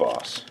clutch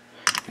boss.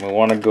 We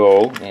want to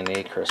go in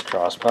a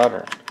crisscross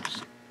pattern.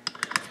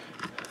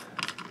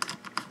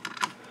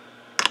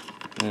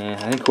 Yeah,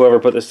 I think whoever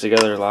put this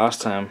together last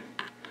time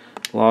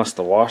lost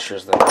the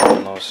washers that were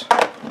on those.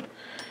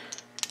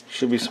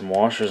 Should be some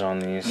washers on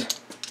these.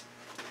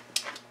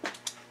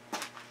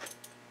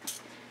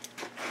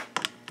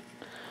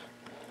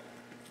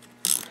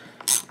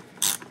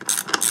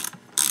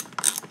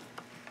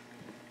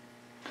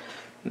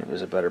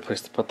 There's a better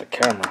place to put the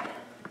camera.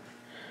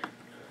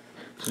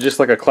 So just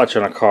like a clutch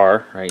on a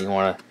car, right? You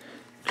want to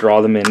draw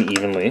them in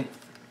evenly.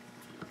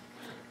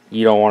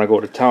 You don't want to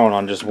go to town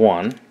on just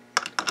one.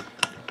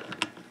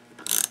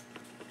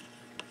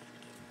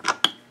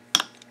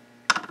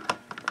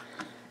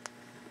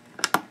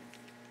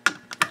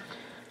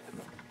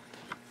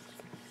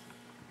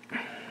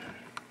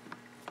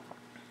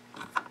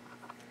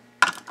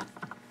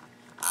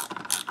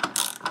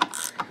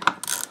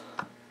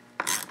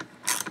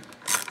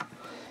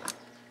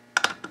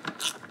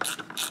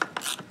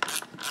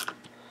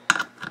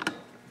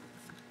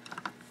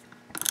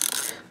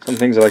 Some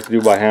things I like to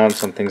do by hand,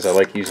 some things I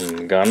like using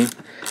the gun.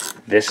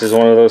 This is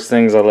one of those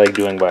things I like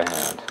doing by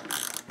hand.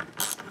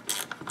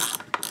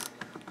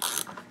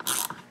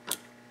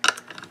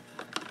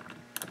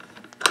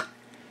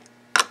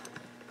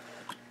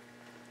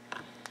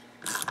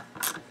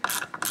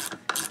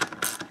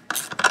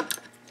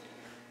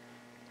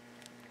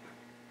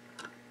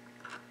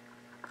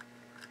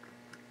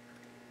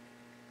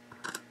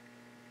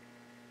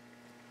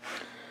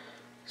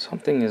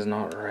 Something is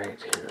not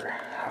right here.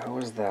 How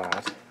is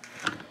that?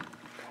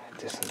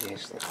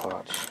 Disengage the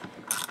clutch.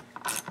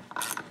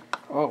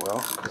 Oh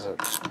well, because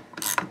it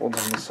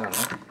holds in the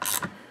center.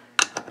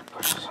 It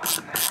pushes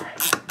on there.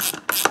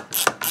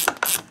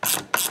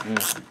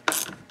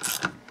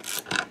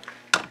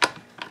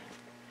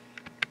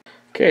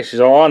 Okay, she's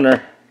all on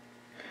there.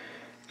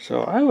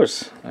 So I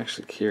was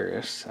actually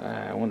curious.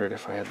 I wondered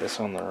if I had this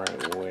on the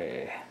right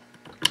way.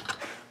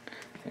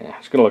 Yeah,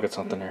 just gonna look at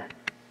something here.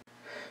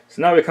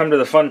 So now we come to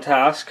the fun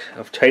task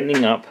of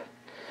tightening up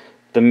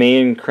the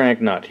main crank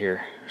nut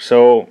here.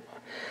 So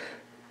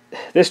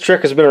this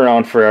trick has been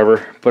around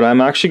forever, but I'm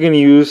actually going to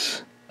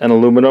use an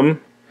aluminum.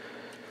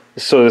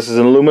 So this is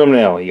an aluminum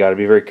nail. You got to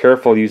be very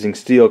careful using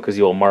steel because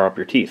you'll mar up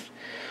your teeth.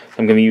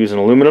 I'm going to use an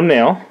aluminum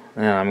nail,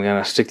 and I'm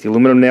going to stick the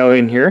aluminum nail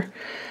in here,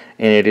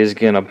 and it is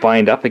going to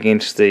bind up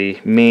against the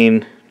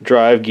main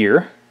drive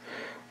gear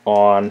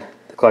on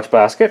the clutch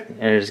basket,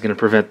 and it is going to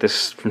prevent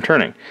this from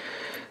turning.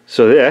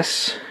 So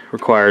this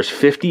requires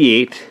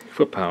 58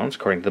 foot-pounds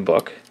according to the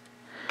book.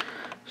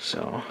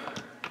 So,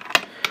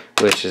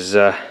 which is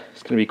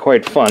it's going to be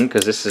quite fun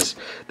because this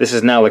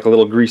is now like a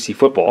little greasy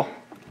football.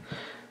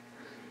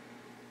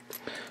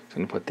 I'm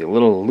going to put the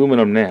little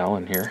aluminum nail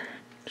in here.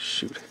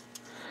 Shoot.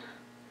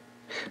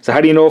 So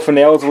how do you know if a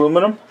nail is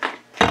aluminum?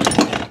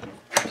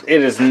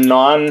 It is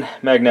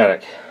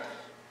non-magnetic.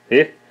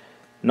 See?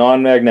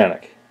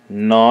 Non-magnetic.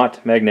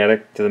 Not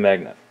magnetic to the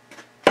magnet.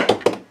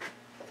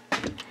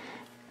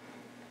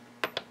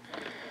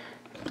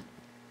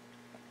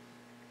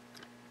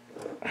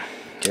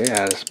 Okay,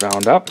 that is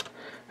bound up.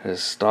 That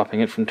is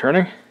stopping it from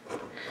turning.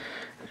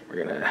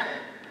 We're gonna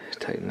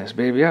tighten this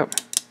baby up.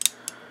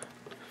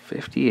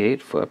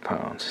 58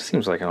 foot-pounds.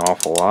 Seems like an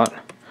awful lot,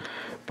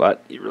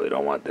 but you really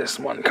don't want this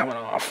one coming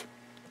off.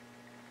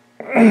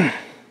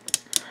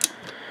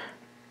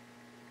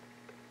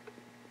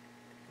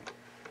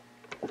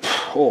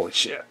 Holy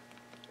shit.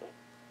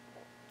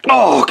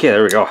 Oh, okay,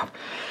 there we go.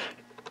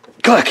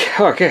 Click.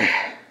 Okay.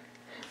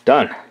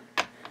 Done.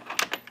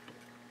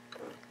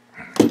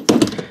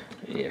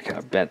 Yeah, kind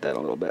of bent that a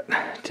little bit.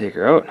 Take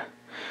her out.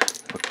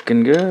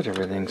 Looking good.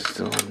 Everything's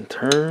still in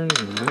turns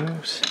and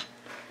moves.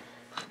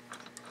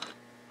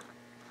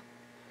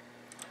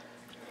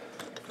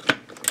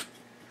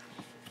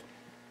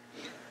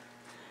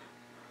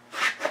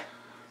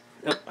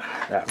 Yep,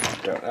 that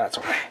popped out. That's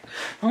why.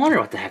 I wonder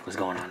what the heck was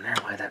going on there.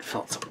 Why that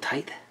felt so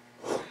tight.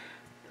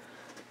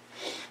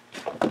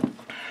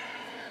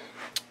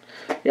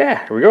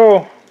 Yeah, here we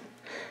go.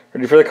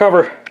 Ready for the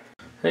cover.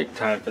 Hey,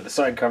 time for the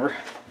side cover.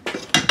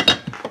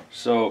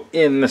 So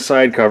in the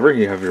side cover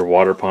you have your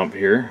water pump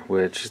here,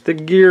 which the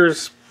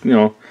gear's, you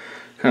know,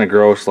 kind of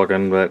gross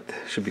looking, but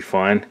should be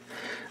fine.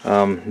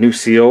 New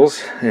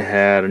seals. It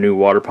had a new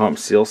water pump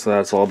seal, so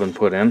that's all been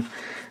put in.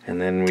 And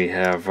then we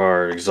have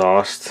our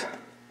exhaust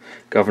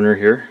governor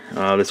here.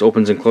 This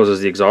opens and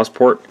closes the exhaust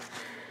port.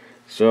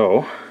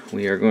 So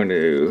we are going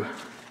to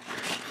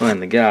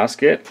find the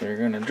gasket. We're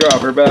going to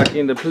drop her back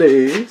into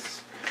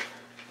place.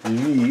 I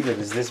believe it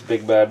is this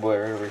big bad boy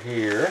right over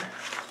here.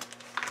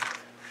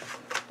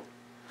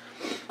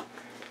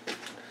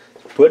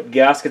 Put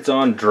gaskets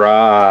on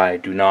dry.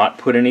 Do not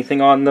put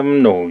anything on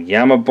them. No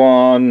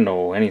Yamabond,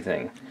 no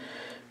anything.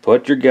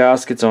 Put your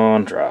gaskets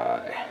on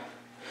dry.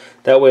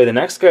 That way the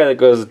next guy that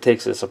goes and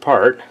takes this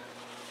apart,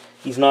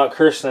 he's not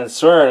cursing and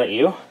swearing at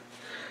you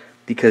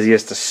because he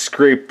has to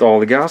scrape all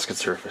the gasket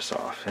surface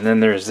off. And then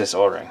there's this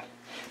O-ring.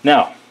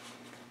 Now,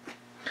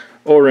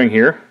 O-ring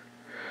here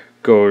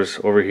goes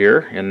over here,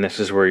 and this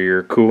is where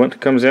your coolant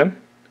comes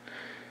in.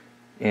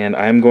 And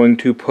I'm going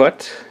to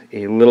put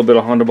a little bit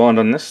of Honda Bond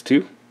on this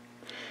too.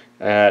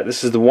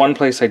 This is the one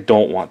place I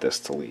don't want this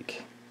to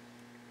leak.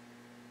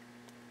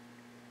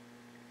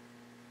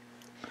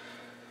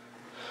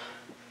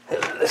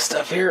 This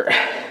stuff here,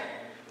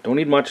 don't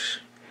need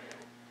much.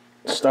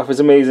 Stuff is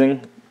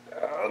amazing.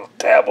 A little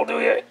tab will do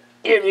you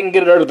if you can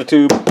get it out of the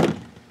tube.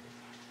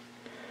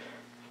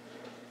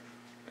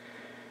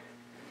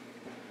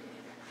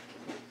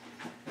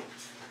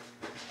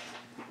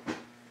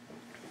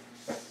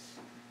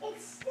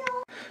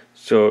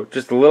 So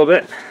just a little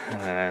bit,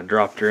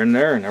 dropped her in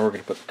there, and now we're going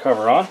to put the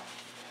cover on.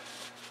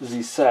 This is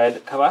the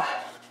side cover.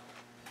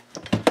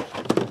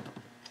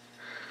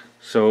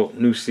 So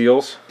new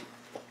seals.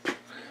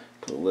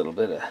 Put a little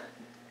bit of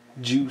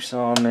juice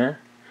on there.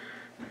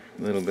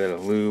 A little bit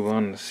of lube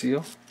on the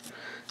seal.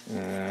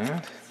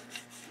 And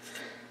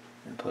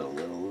put a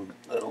little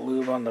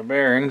lube on the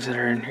bearings that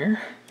are in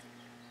here.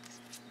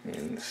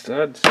 And the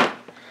studs.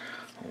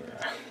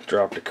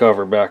 Drop the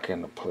cover back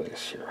into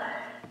place here.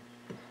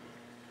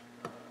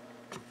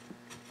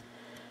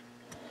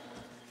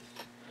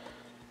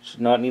 Should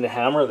not need a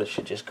hammer. This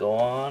should just go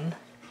on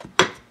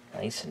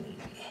nice and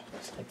easy,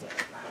 just like that.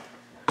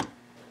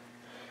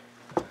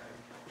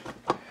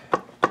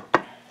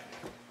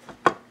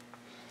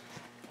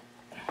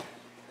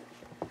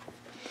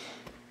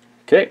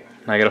 Okay,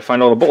 now I gotta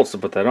find all the bolts to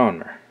put that on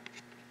there.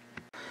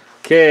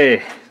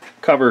 Okay,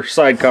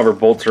 side cover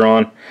bolts are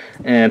on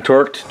and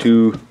torqued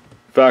to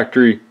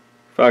factory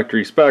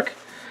spec.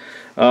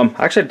 Actually,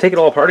 I had to take it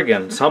all apart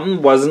again.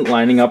 Something wasn't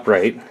lining up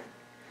right.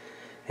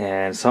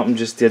 And something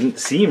just didn't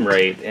seem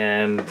right,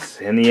 and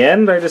in the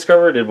end I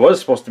discovered it was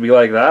supposed to be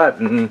like that,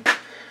 and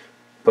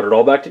put it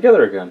all back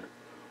together again.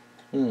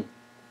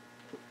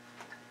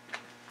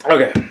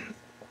 Okay,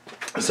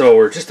 so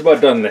we're just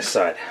about done this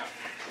side.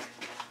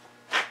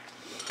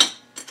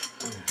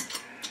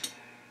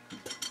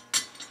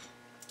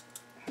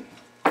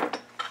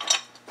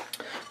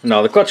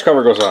 Now the clutch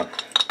cover goes on.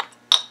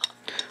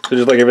 So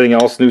just like everything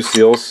else, new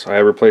seals. I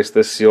replaced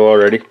this seal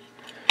already.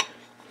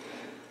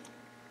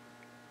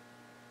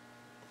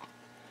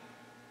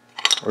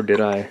 Or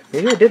did I?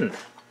 Maybe I didn't.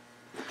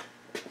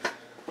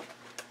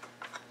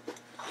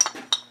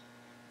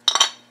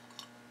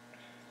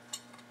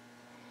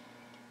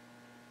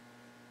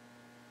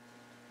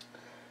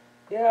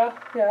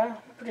 Yeah,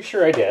 pretty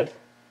sure I did.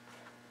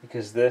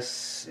 Because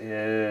this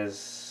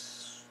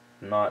is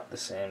not the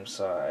same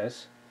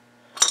size.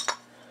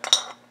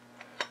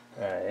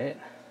 Right.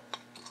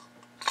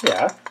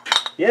 Yeah.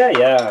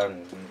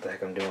 What the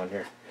heck I'm doing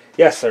here?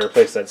 Yes, I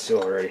replaced that seal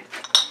already.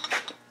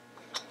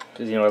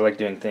 Because, you know, I like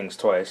doing things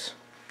twice.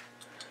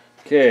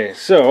 Okay,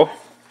 so,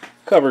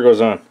 cover goes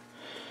on.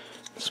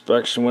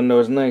 Inspection window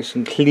is nice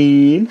and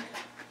clean.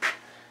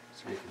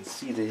 So you can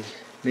see the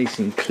nice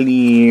and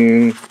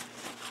clean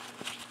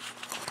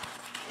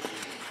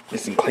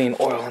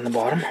oil on the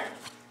bottom.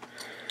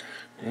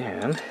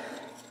 And,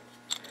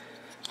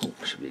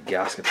 should be a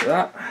gasket for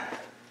that.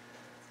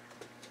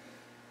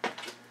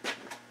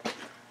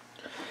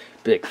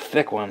 Big,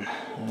 thick one.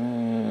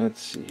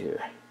 Let's see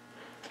here.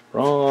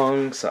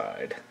 Wrong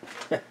side.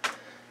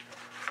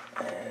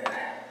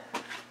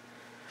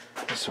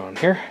 This one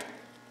here.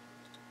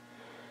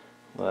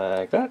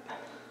 Like that.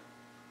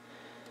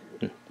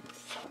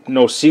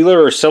 No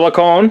sealer or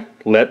silicone.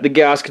 Let the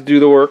gasket do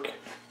the work.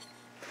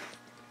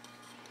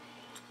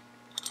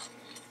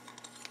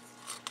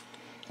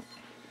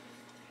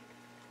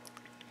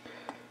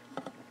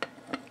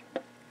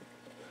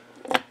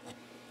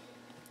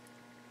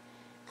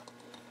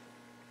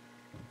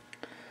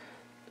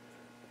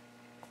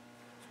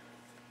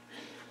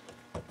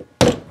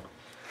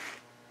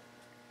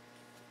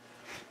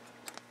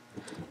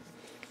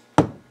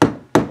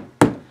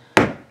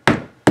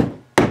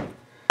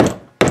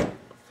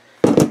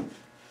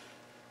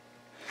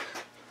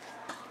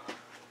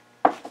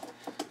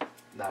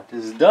 That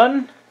is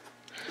done.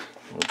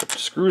 We'll put the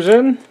screws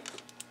in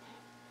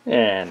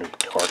and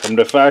torque them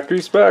to factory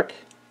spec.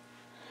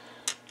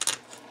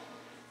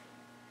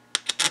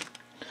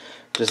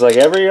 Just like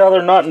every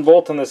other nut and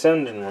bolt on this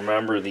engine,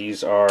 remember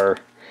these are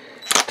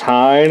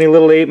tiny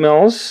little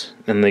 8mm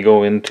and they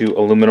go into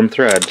aluminum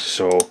thread,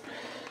 so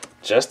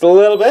just a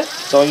little bit,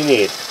 that's all you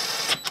need.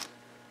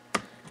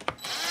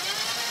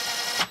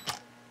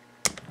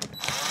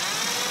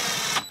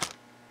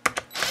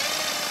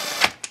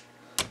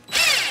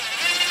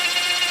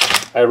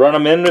 I run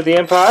them in with the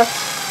impact.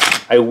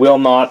 I will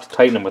not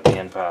tighten them with the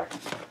impact.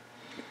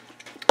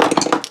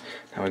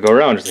 Now we go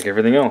around just like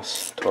everything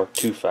else. Torque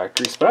to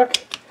factory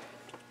spec.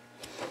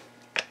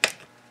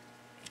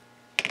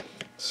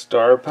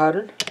 Star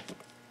pattern.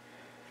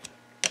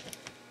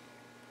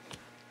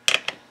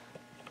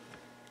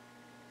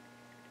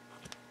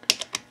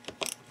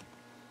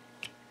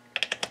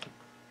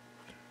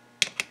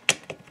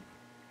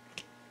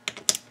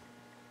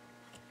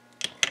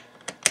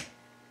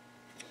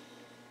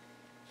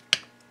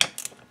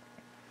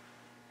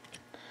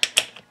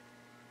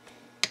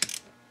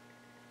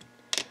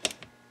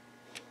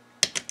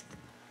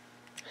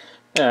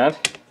 And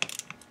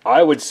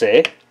I would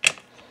say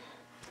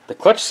the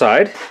clutch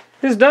side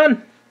is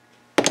done.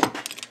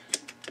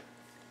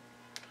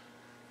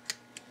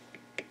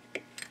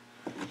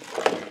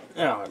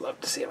 Now I'd love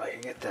to see if I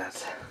can get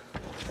that.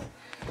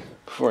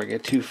 Before I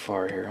get too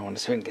far here, I want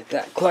to see if I can get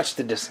that clutch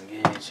to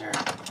disengage here.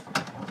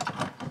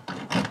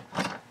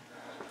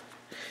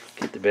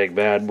 Get the big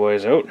bad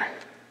boys out.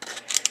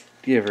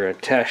 Give her a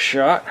test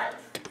shot.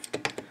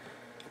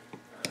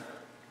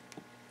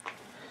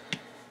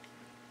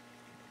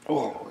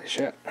 Oh, holy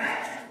shit. Oh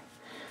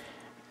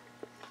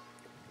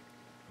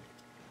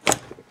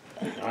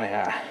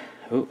yeah.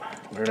 Ooh,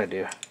 what did I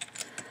do?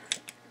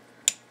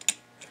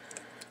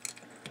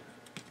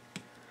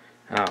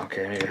 Oh,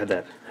 okay, maybe I had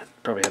that,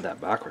 probably had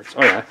that backwards.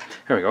 Oh yeah,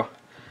 here we go.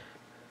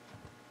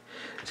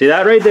 See,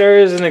 that right there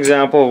is an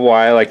example of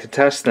why I like to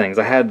test things.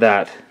 I had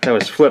that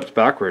was flipped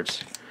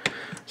backwards.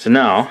 So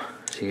now,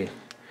 see,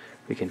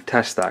 we can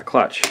test that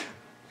clutch.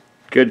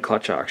 Good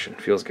clutch action,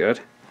 feels good.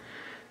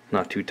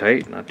 Not too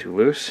tight, not too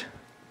loose.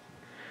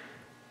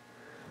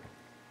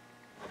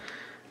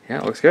 Yeah,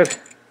 it looks good.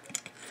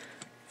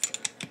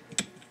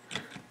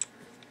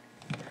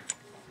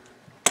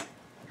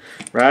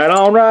 Right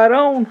on, right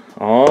on.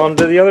 On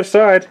to the other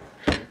side.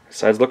 This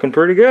side's looking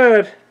pretty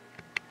good.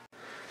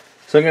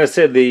 So I'm going to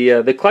say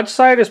the clutch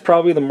side is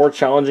probably the more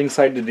challenging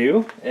side to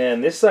do.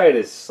 And this side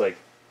is like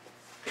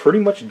pretty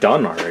much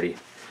done already.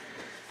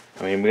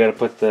 I mean, we got to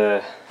put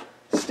the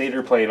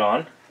stator plate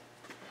on.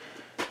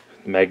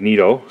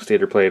 Magneto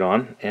stator plate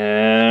on,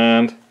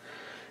 and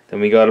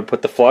then we got to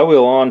put the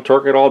flywheel on,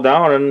 torque it all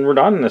down, and we're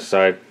done on this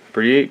side.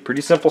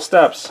 Pretty simple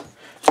steps,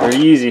 very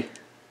easy.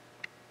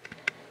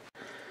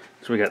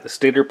 So we got the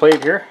stator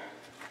plate here.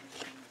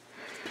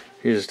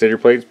 Here's the stator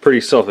plate. It's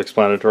pretty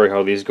self-explanatory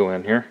how these go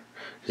in here.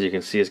 As you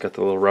can see, it's got the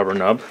little rubber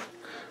nub.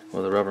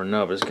 Well, the rubber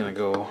nub is going to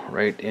go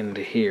right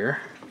into here.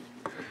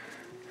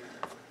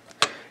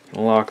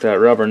 Lock that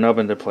rubber nub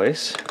into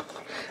place.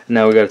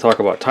 Now we got to talk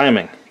about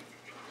timing.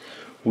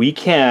 We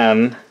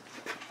can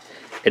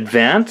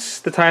advance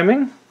the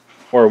timing,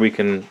 or we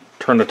can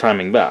turn the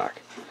timing back.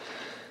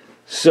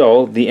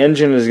 So the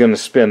engine is going to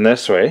spin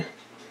this way.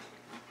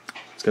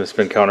 It's going to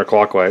spin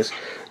counterclockwise.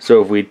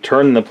 So if we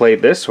turn the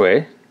plate this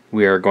way,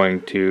 we are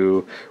going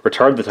to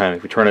retard the timing.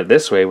 If we turn it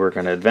this way, we're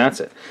going to advance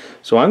it.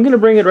 So I'm going to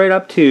bring it right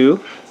up to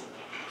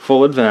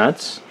full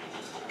advance.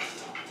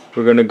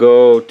 We're going to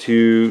go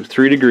to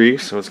 3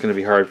 degrees, so it's going to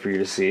be hard for you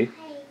to see.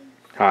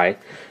 Hi.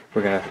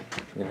 We're gonna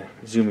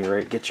zoom you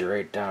right, get you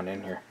right down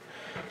in here.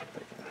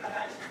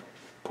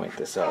 Point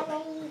this out.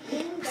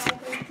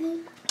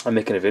 I'm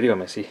making a video,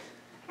 Missy.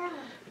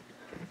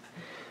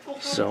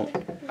 So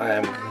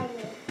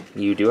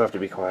you do have to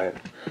be quiet.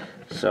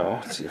 So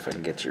let's see if I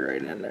can get you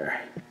right in there.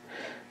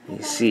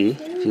 You see,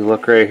 if you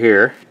look right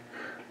here,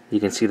 you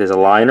can see there's a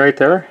line right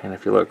there, and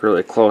if you look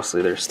really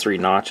closely, there's 3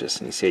 notches,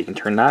 and you see how you can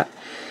turn that.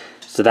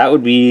 So that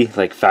would be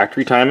like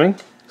factory timing.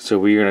 So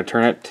we're gonna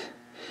turn it.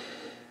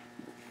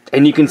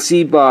 And you can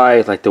see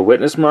by like the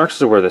witness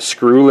marks of where the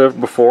screw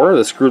lived before.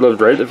 The screw lived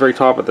right at the very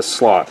top of the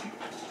slot.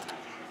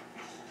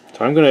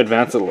 So I'm going to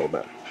advance it a little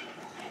bit.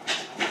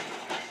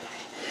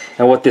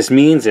 And what this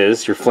means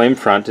is your flame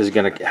front is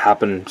going to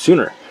happen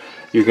sooner.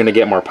 You're going to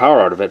get more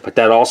power out of it, but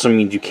that also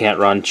means you can't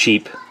run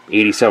cheap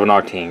 87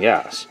 octane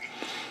gas.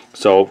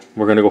 So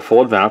we're going to go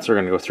full advance. We're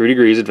going to go 3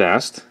 degrees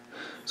advanced.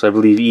 So I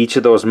believe each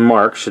of those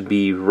marks should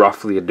be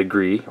roughly a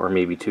degree, or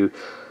maybe 2.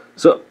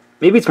 So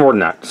maybe it's more than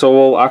that.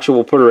 So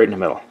we'll put it right in the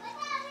middle.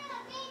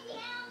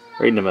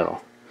 Right in the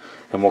middle.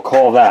 And we'll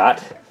call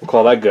that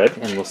good,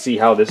 and we'll see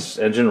how this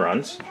engine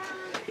runs.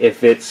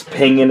 If it's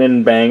pinging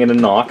and banging and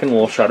knocking,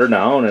 we'll shut her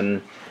down,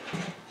 and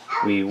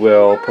we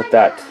will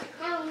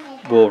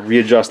we'll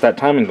readjust that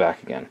timing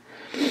back again.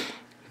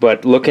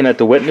 But looking at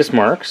the witness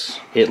marks,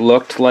 it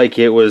looked like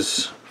it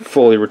was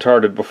fully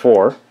retarded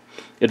before,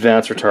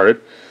 advanced retarded,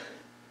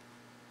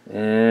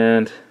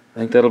 and I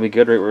think that'll be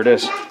good right where it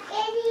is.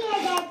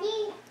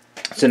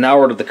 So now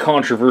we're to the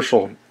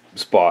controversial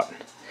spot.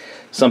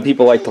 Some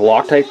people like to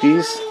Loctite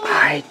these.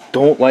 I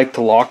don't like to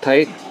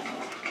Loctite.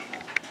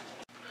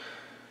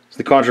 It's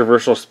the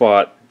controversial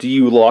spot. Do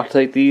you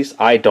Loctite these?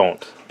 I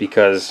don't,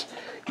 because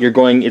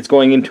it's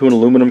going into an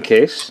aluminum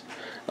case.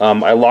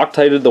 I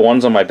Loctited the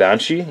ones on my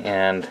Banshee,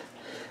 and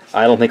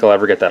I don't think I'll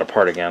ever get that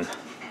apart again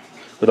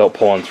without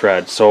pulling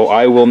thread. So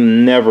I will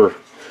never.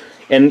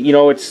 And you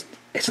know, it's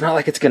not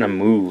like it's gonna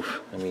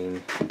move. I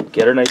mean,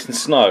 get her nice and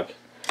snug.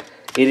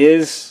 It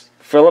is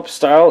Phillips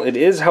style. It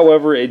is,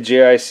 however, a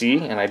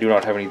JIC, and I do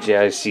not have any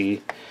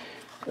JIC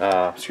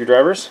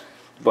screwdrivers,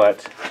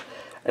 but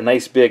a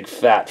nice big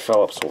fat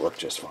Phillips will work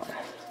just fine.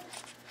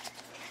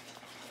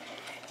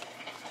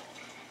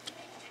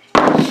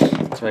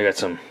 So I got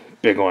some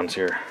big ones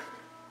here.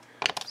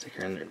 Stick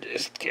her in there,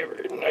 just give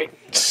her a nice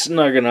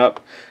snugging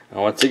up.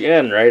 And once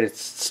again, right, it's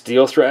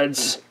steel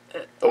threads,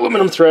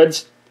 aluminum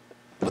threads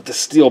with the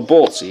steel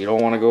bolts, so you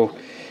don't want to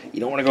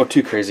go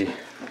too crazy.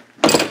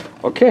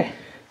 Okay,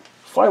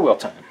 flywheel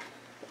time.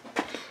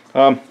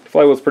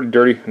 Flywheel's pretty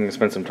dirty. I'm gonna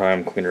spend some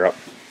time cleaning her up.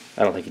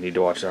 I don't think you need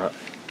to watch that.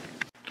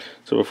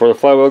 So before the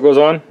flywheel goes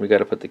on, we got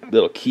to put the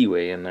little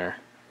keyway in there.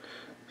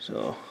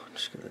 So I'm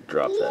just gonna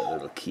drop that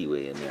little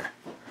keyway in there.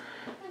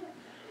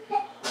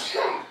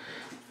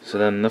 So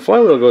then the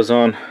flywheel goes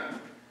on.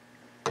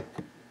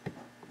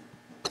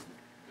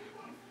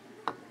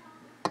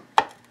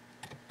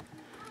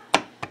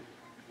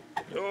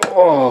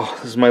 Oh,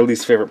 this is my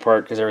least favorite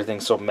part because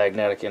everything's so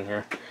magnetic in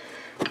here.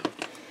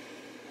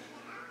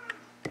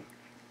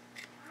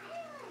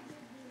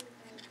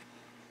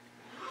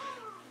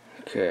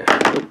 Okay,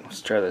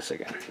 let's try this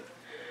again.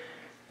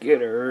 Get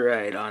her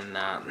right on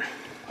that.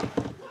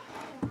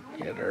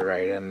 Get her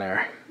right in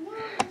there.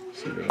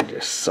 See if we can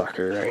just suck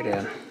her right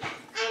in.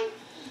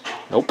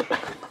 Nope.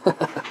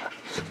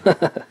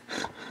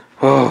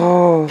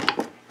 Oh.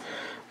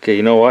 Okay,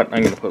 you know what?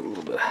 I'm gonna put a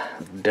little bit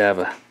of dab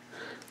of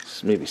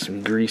maybe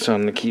some grease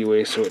on the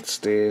keyway so it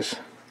stays.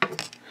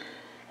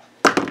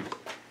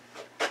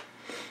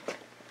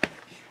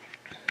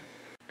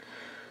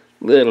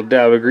 Little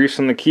dab of grease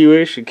on the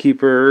keyway should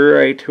keep her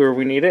right where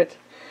we need it.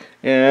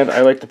 And I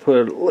like to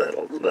put a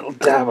little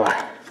dab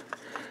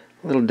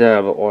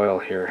of oil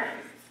here.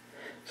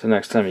 So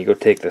next time you go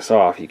take this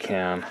off, you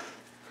can.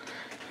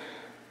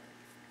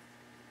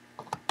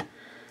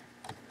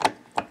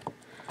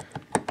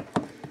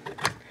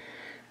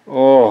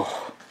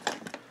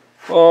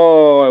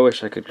 Oh, I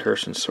wish I could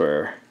curse and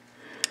swear.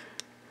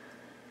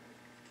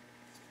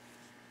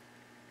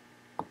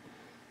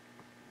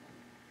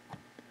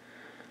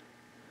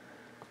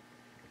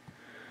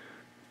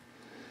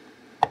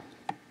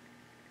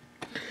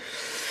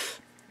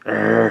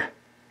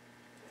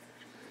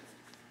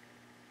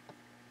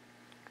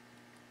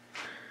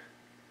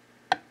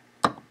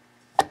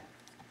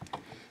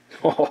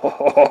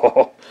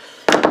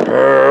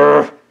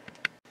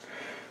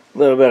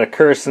 A little bit of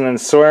cursing and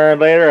swearing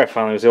later. I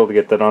finally was able to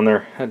get that on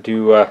there. I had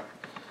to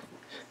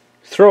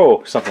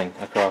throw something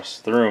across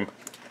the room.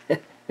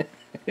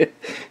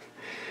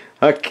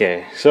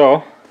 Okay,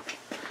 so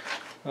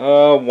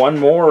one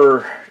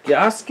more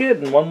gasket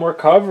and one more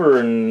cover,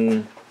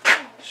 and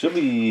she'll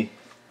be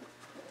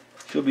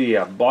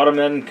a bottom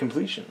end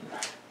completion.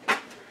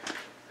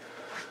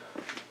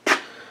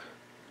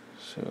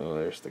 So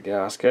there's the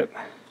gasket.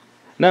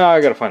 Now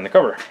I gotta find the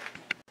cover.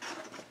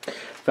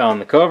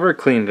 Found the cover,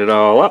 cleaned it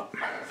all up.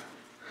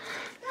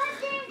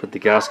 Put the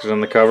gasket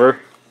on the cover,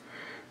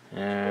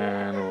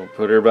 and we'll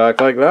put her back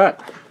like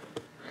that.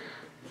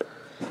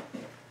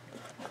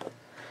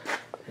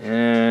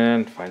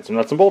 And find some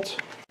nuts and bolts.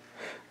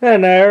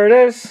 And there it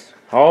is.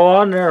 All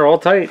on there, all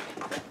tight.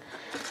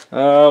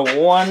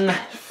 One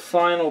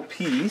final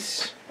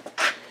piece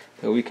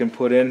that we can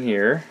put in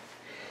here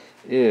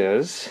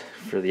is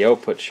for the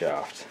output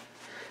shaft.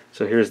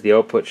 So here's the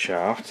output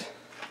shaft.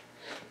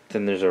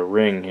 Then there's a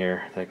ring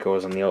here that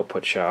goes on the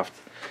output shaft,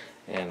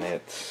 and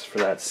it's for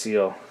that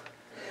seal.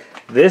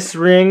 This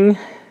ring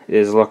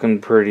is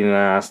looking pretty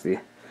nasty,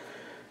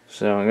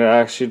 so I'm gonna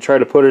actually try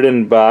to put it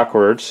in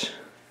backwards,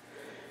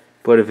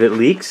 but if it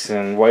leaks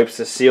and wipes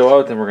the seal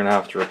out, then we're gonna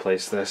have to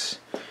replace this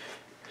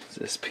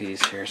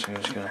piece here. So I'm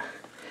just gonna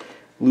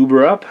lube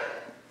her up,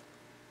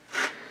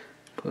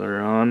 put her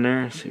on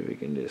there, see if we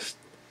can just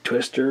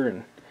twist her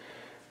and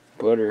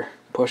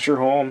push her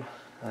home.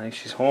 I think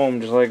she's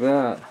home just like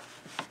that.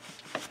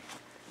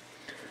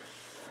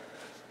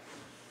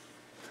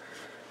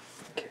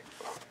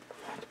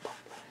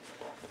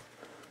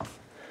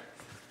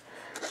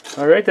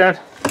 Alright then,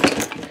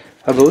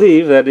 I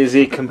believe that is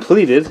a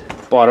completed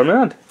bottom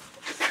end.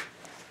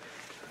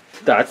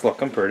 That's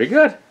looking pretty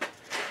good.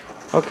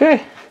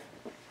 Okay,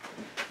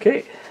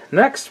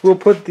 next we'll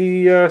put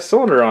the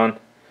cylinder on.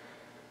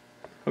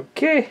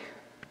 Okay,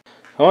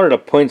 I wanted to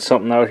point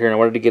something out here and I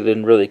wanted to get it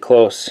in really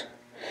close.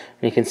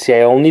 And you can see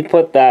I only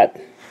put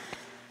that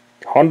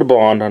Honda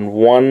Bond on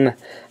one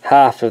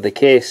half of the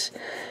case,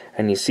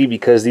 and you see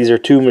because these are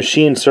two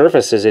machined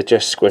surfaces, it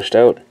just squished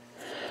out.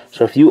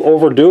 So if you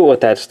overdo it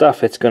with that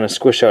stuff, it's going to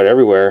squish out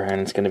everywhere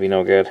and it's going to be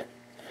no good.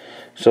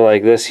 So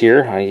like this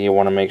here, you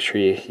want to make sure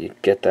you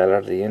get that out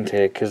of the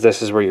intake, because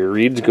this is where your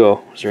reeds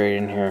go. It's right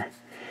in here.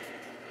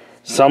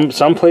 Some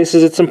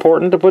places it's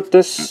important to put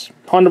this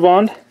Honda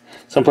Bond.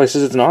 Some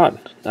places it's not.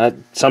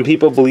 Some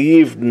people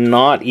believe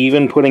not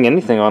even putting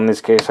anything on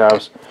these case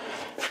halves.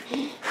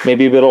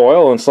 Maybe a bit of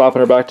oil and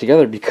slapping her back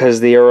together, because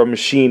they are a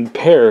machined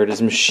pair. It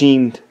is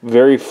machined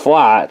very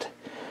flat,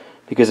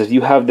 because if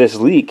you have this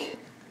leak,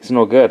 it's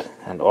no good.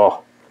 And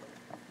oh,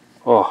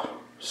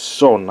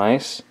 so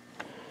nice.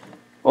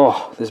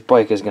 Oh, this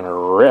bike is gonna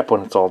rip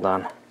when it's all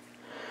done.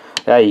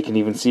 Yeah, you can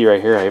even see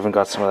right here, I even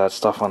got some of that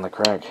stuff on the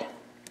crank.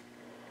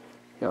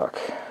 Yuck.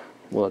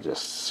 We'll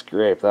just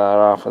scrape that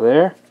off of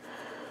there,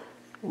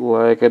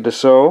 like a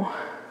so.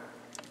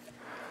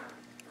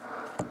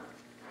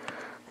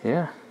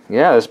 Yeah,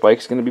 this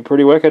bike's gonna be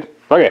pretty wicked.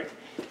 Okay,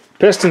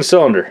 piston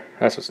cylinder,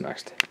 that's what's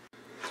next.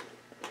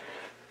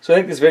 So I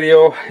think this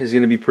video is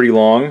gonna be pretty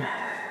long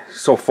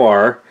so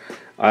far.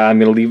 I'm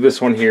gonna leave this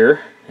one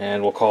here,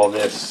 and we'll call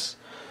this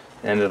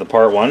end of the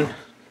part one.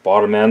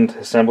 Bottom end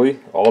assembly,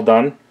 all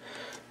done.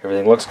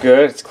 Everything looks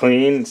good, it's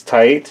clean, it's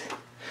tight.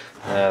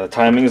 The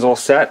timing is all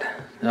set.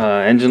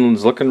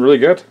 Engine's looking really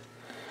good.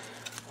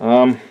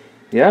 Yeah,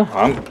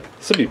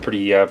 this will be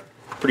pretty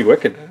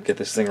wicked. Get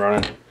this thing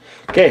running.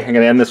 Okay, I'm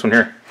gonna end this one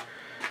here.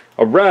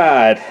 All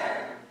right,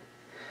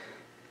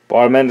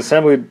 bottom end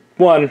assembly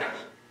 1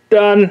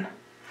 done.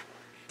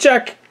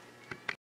 Check.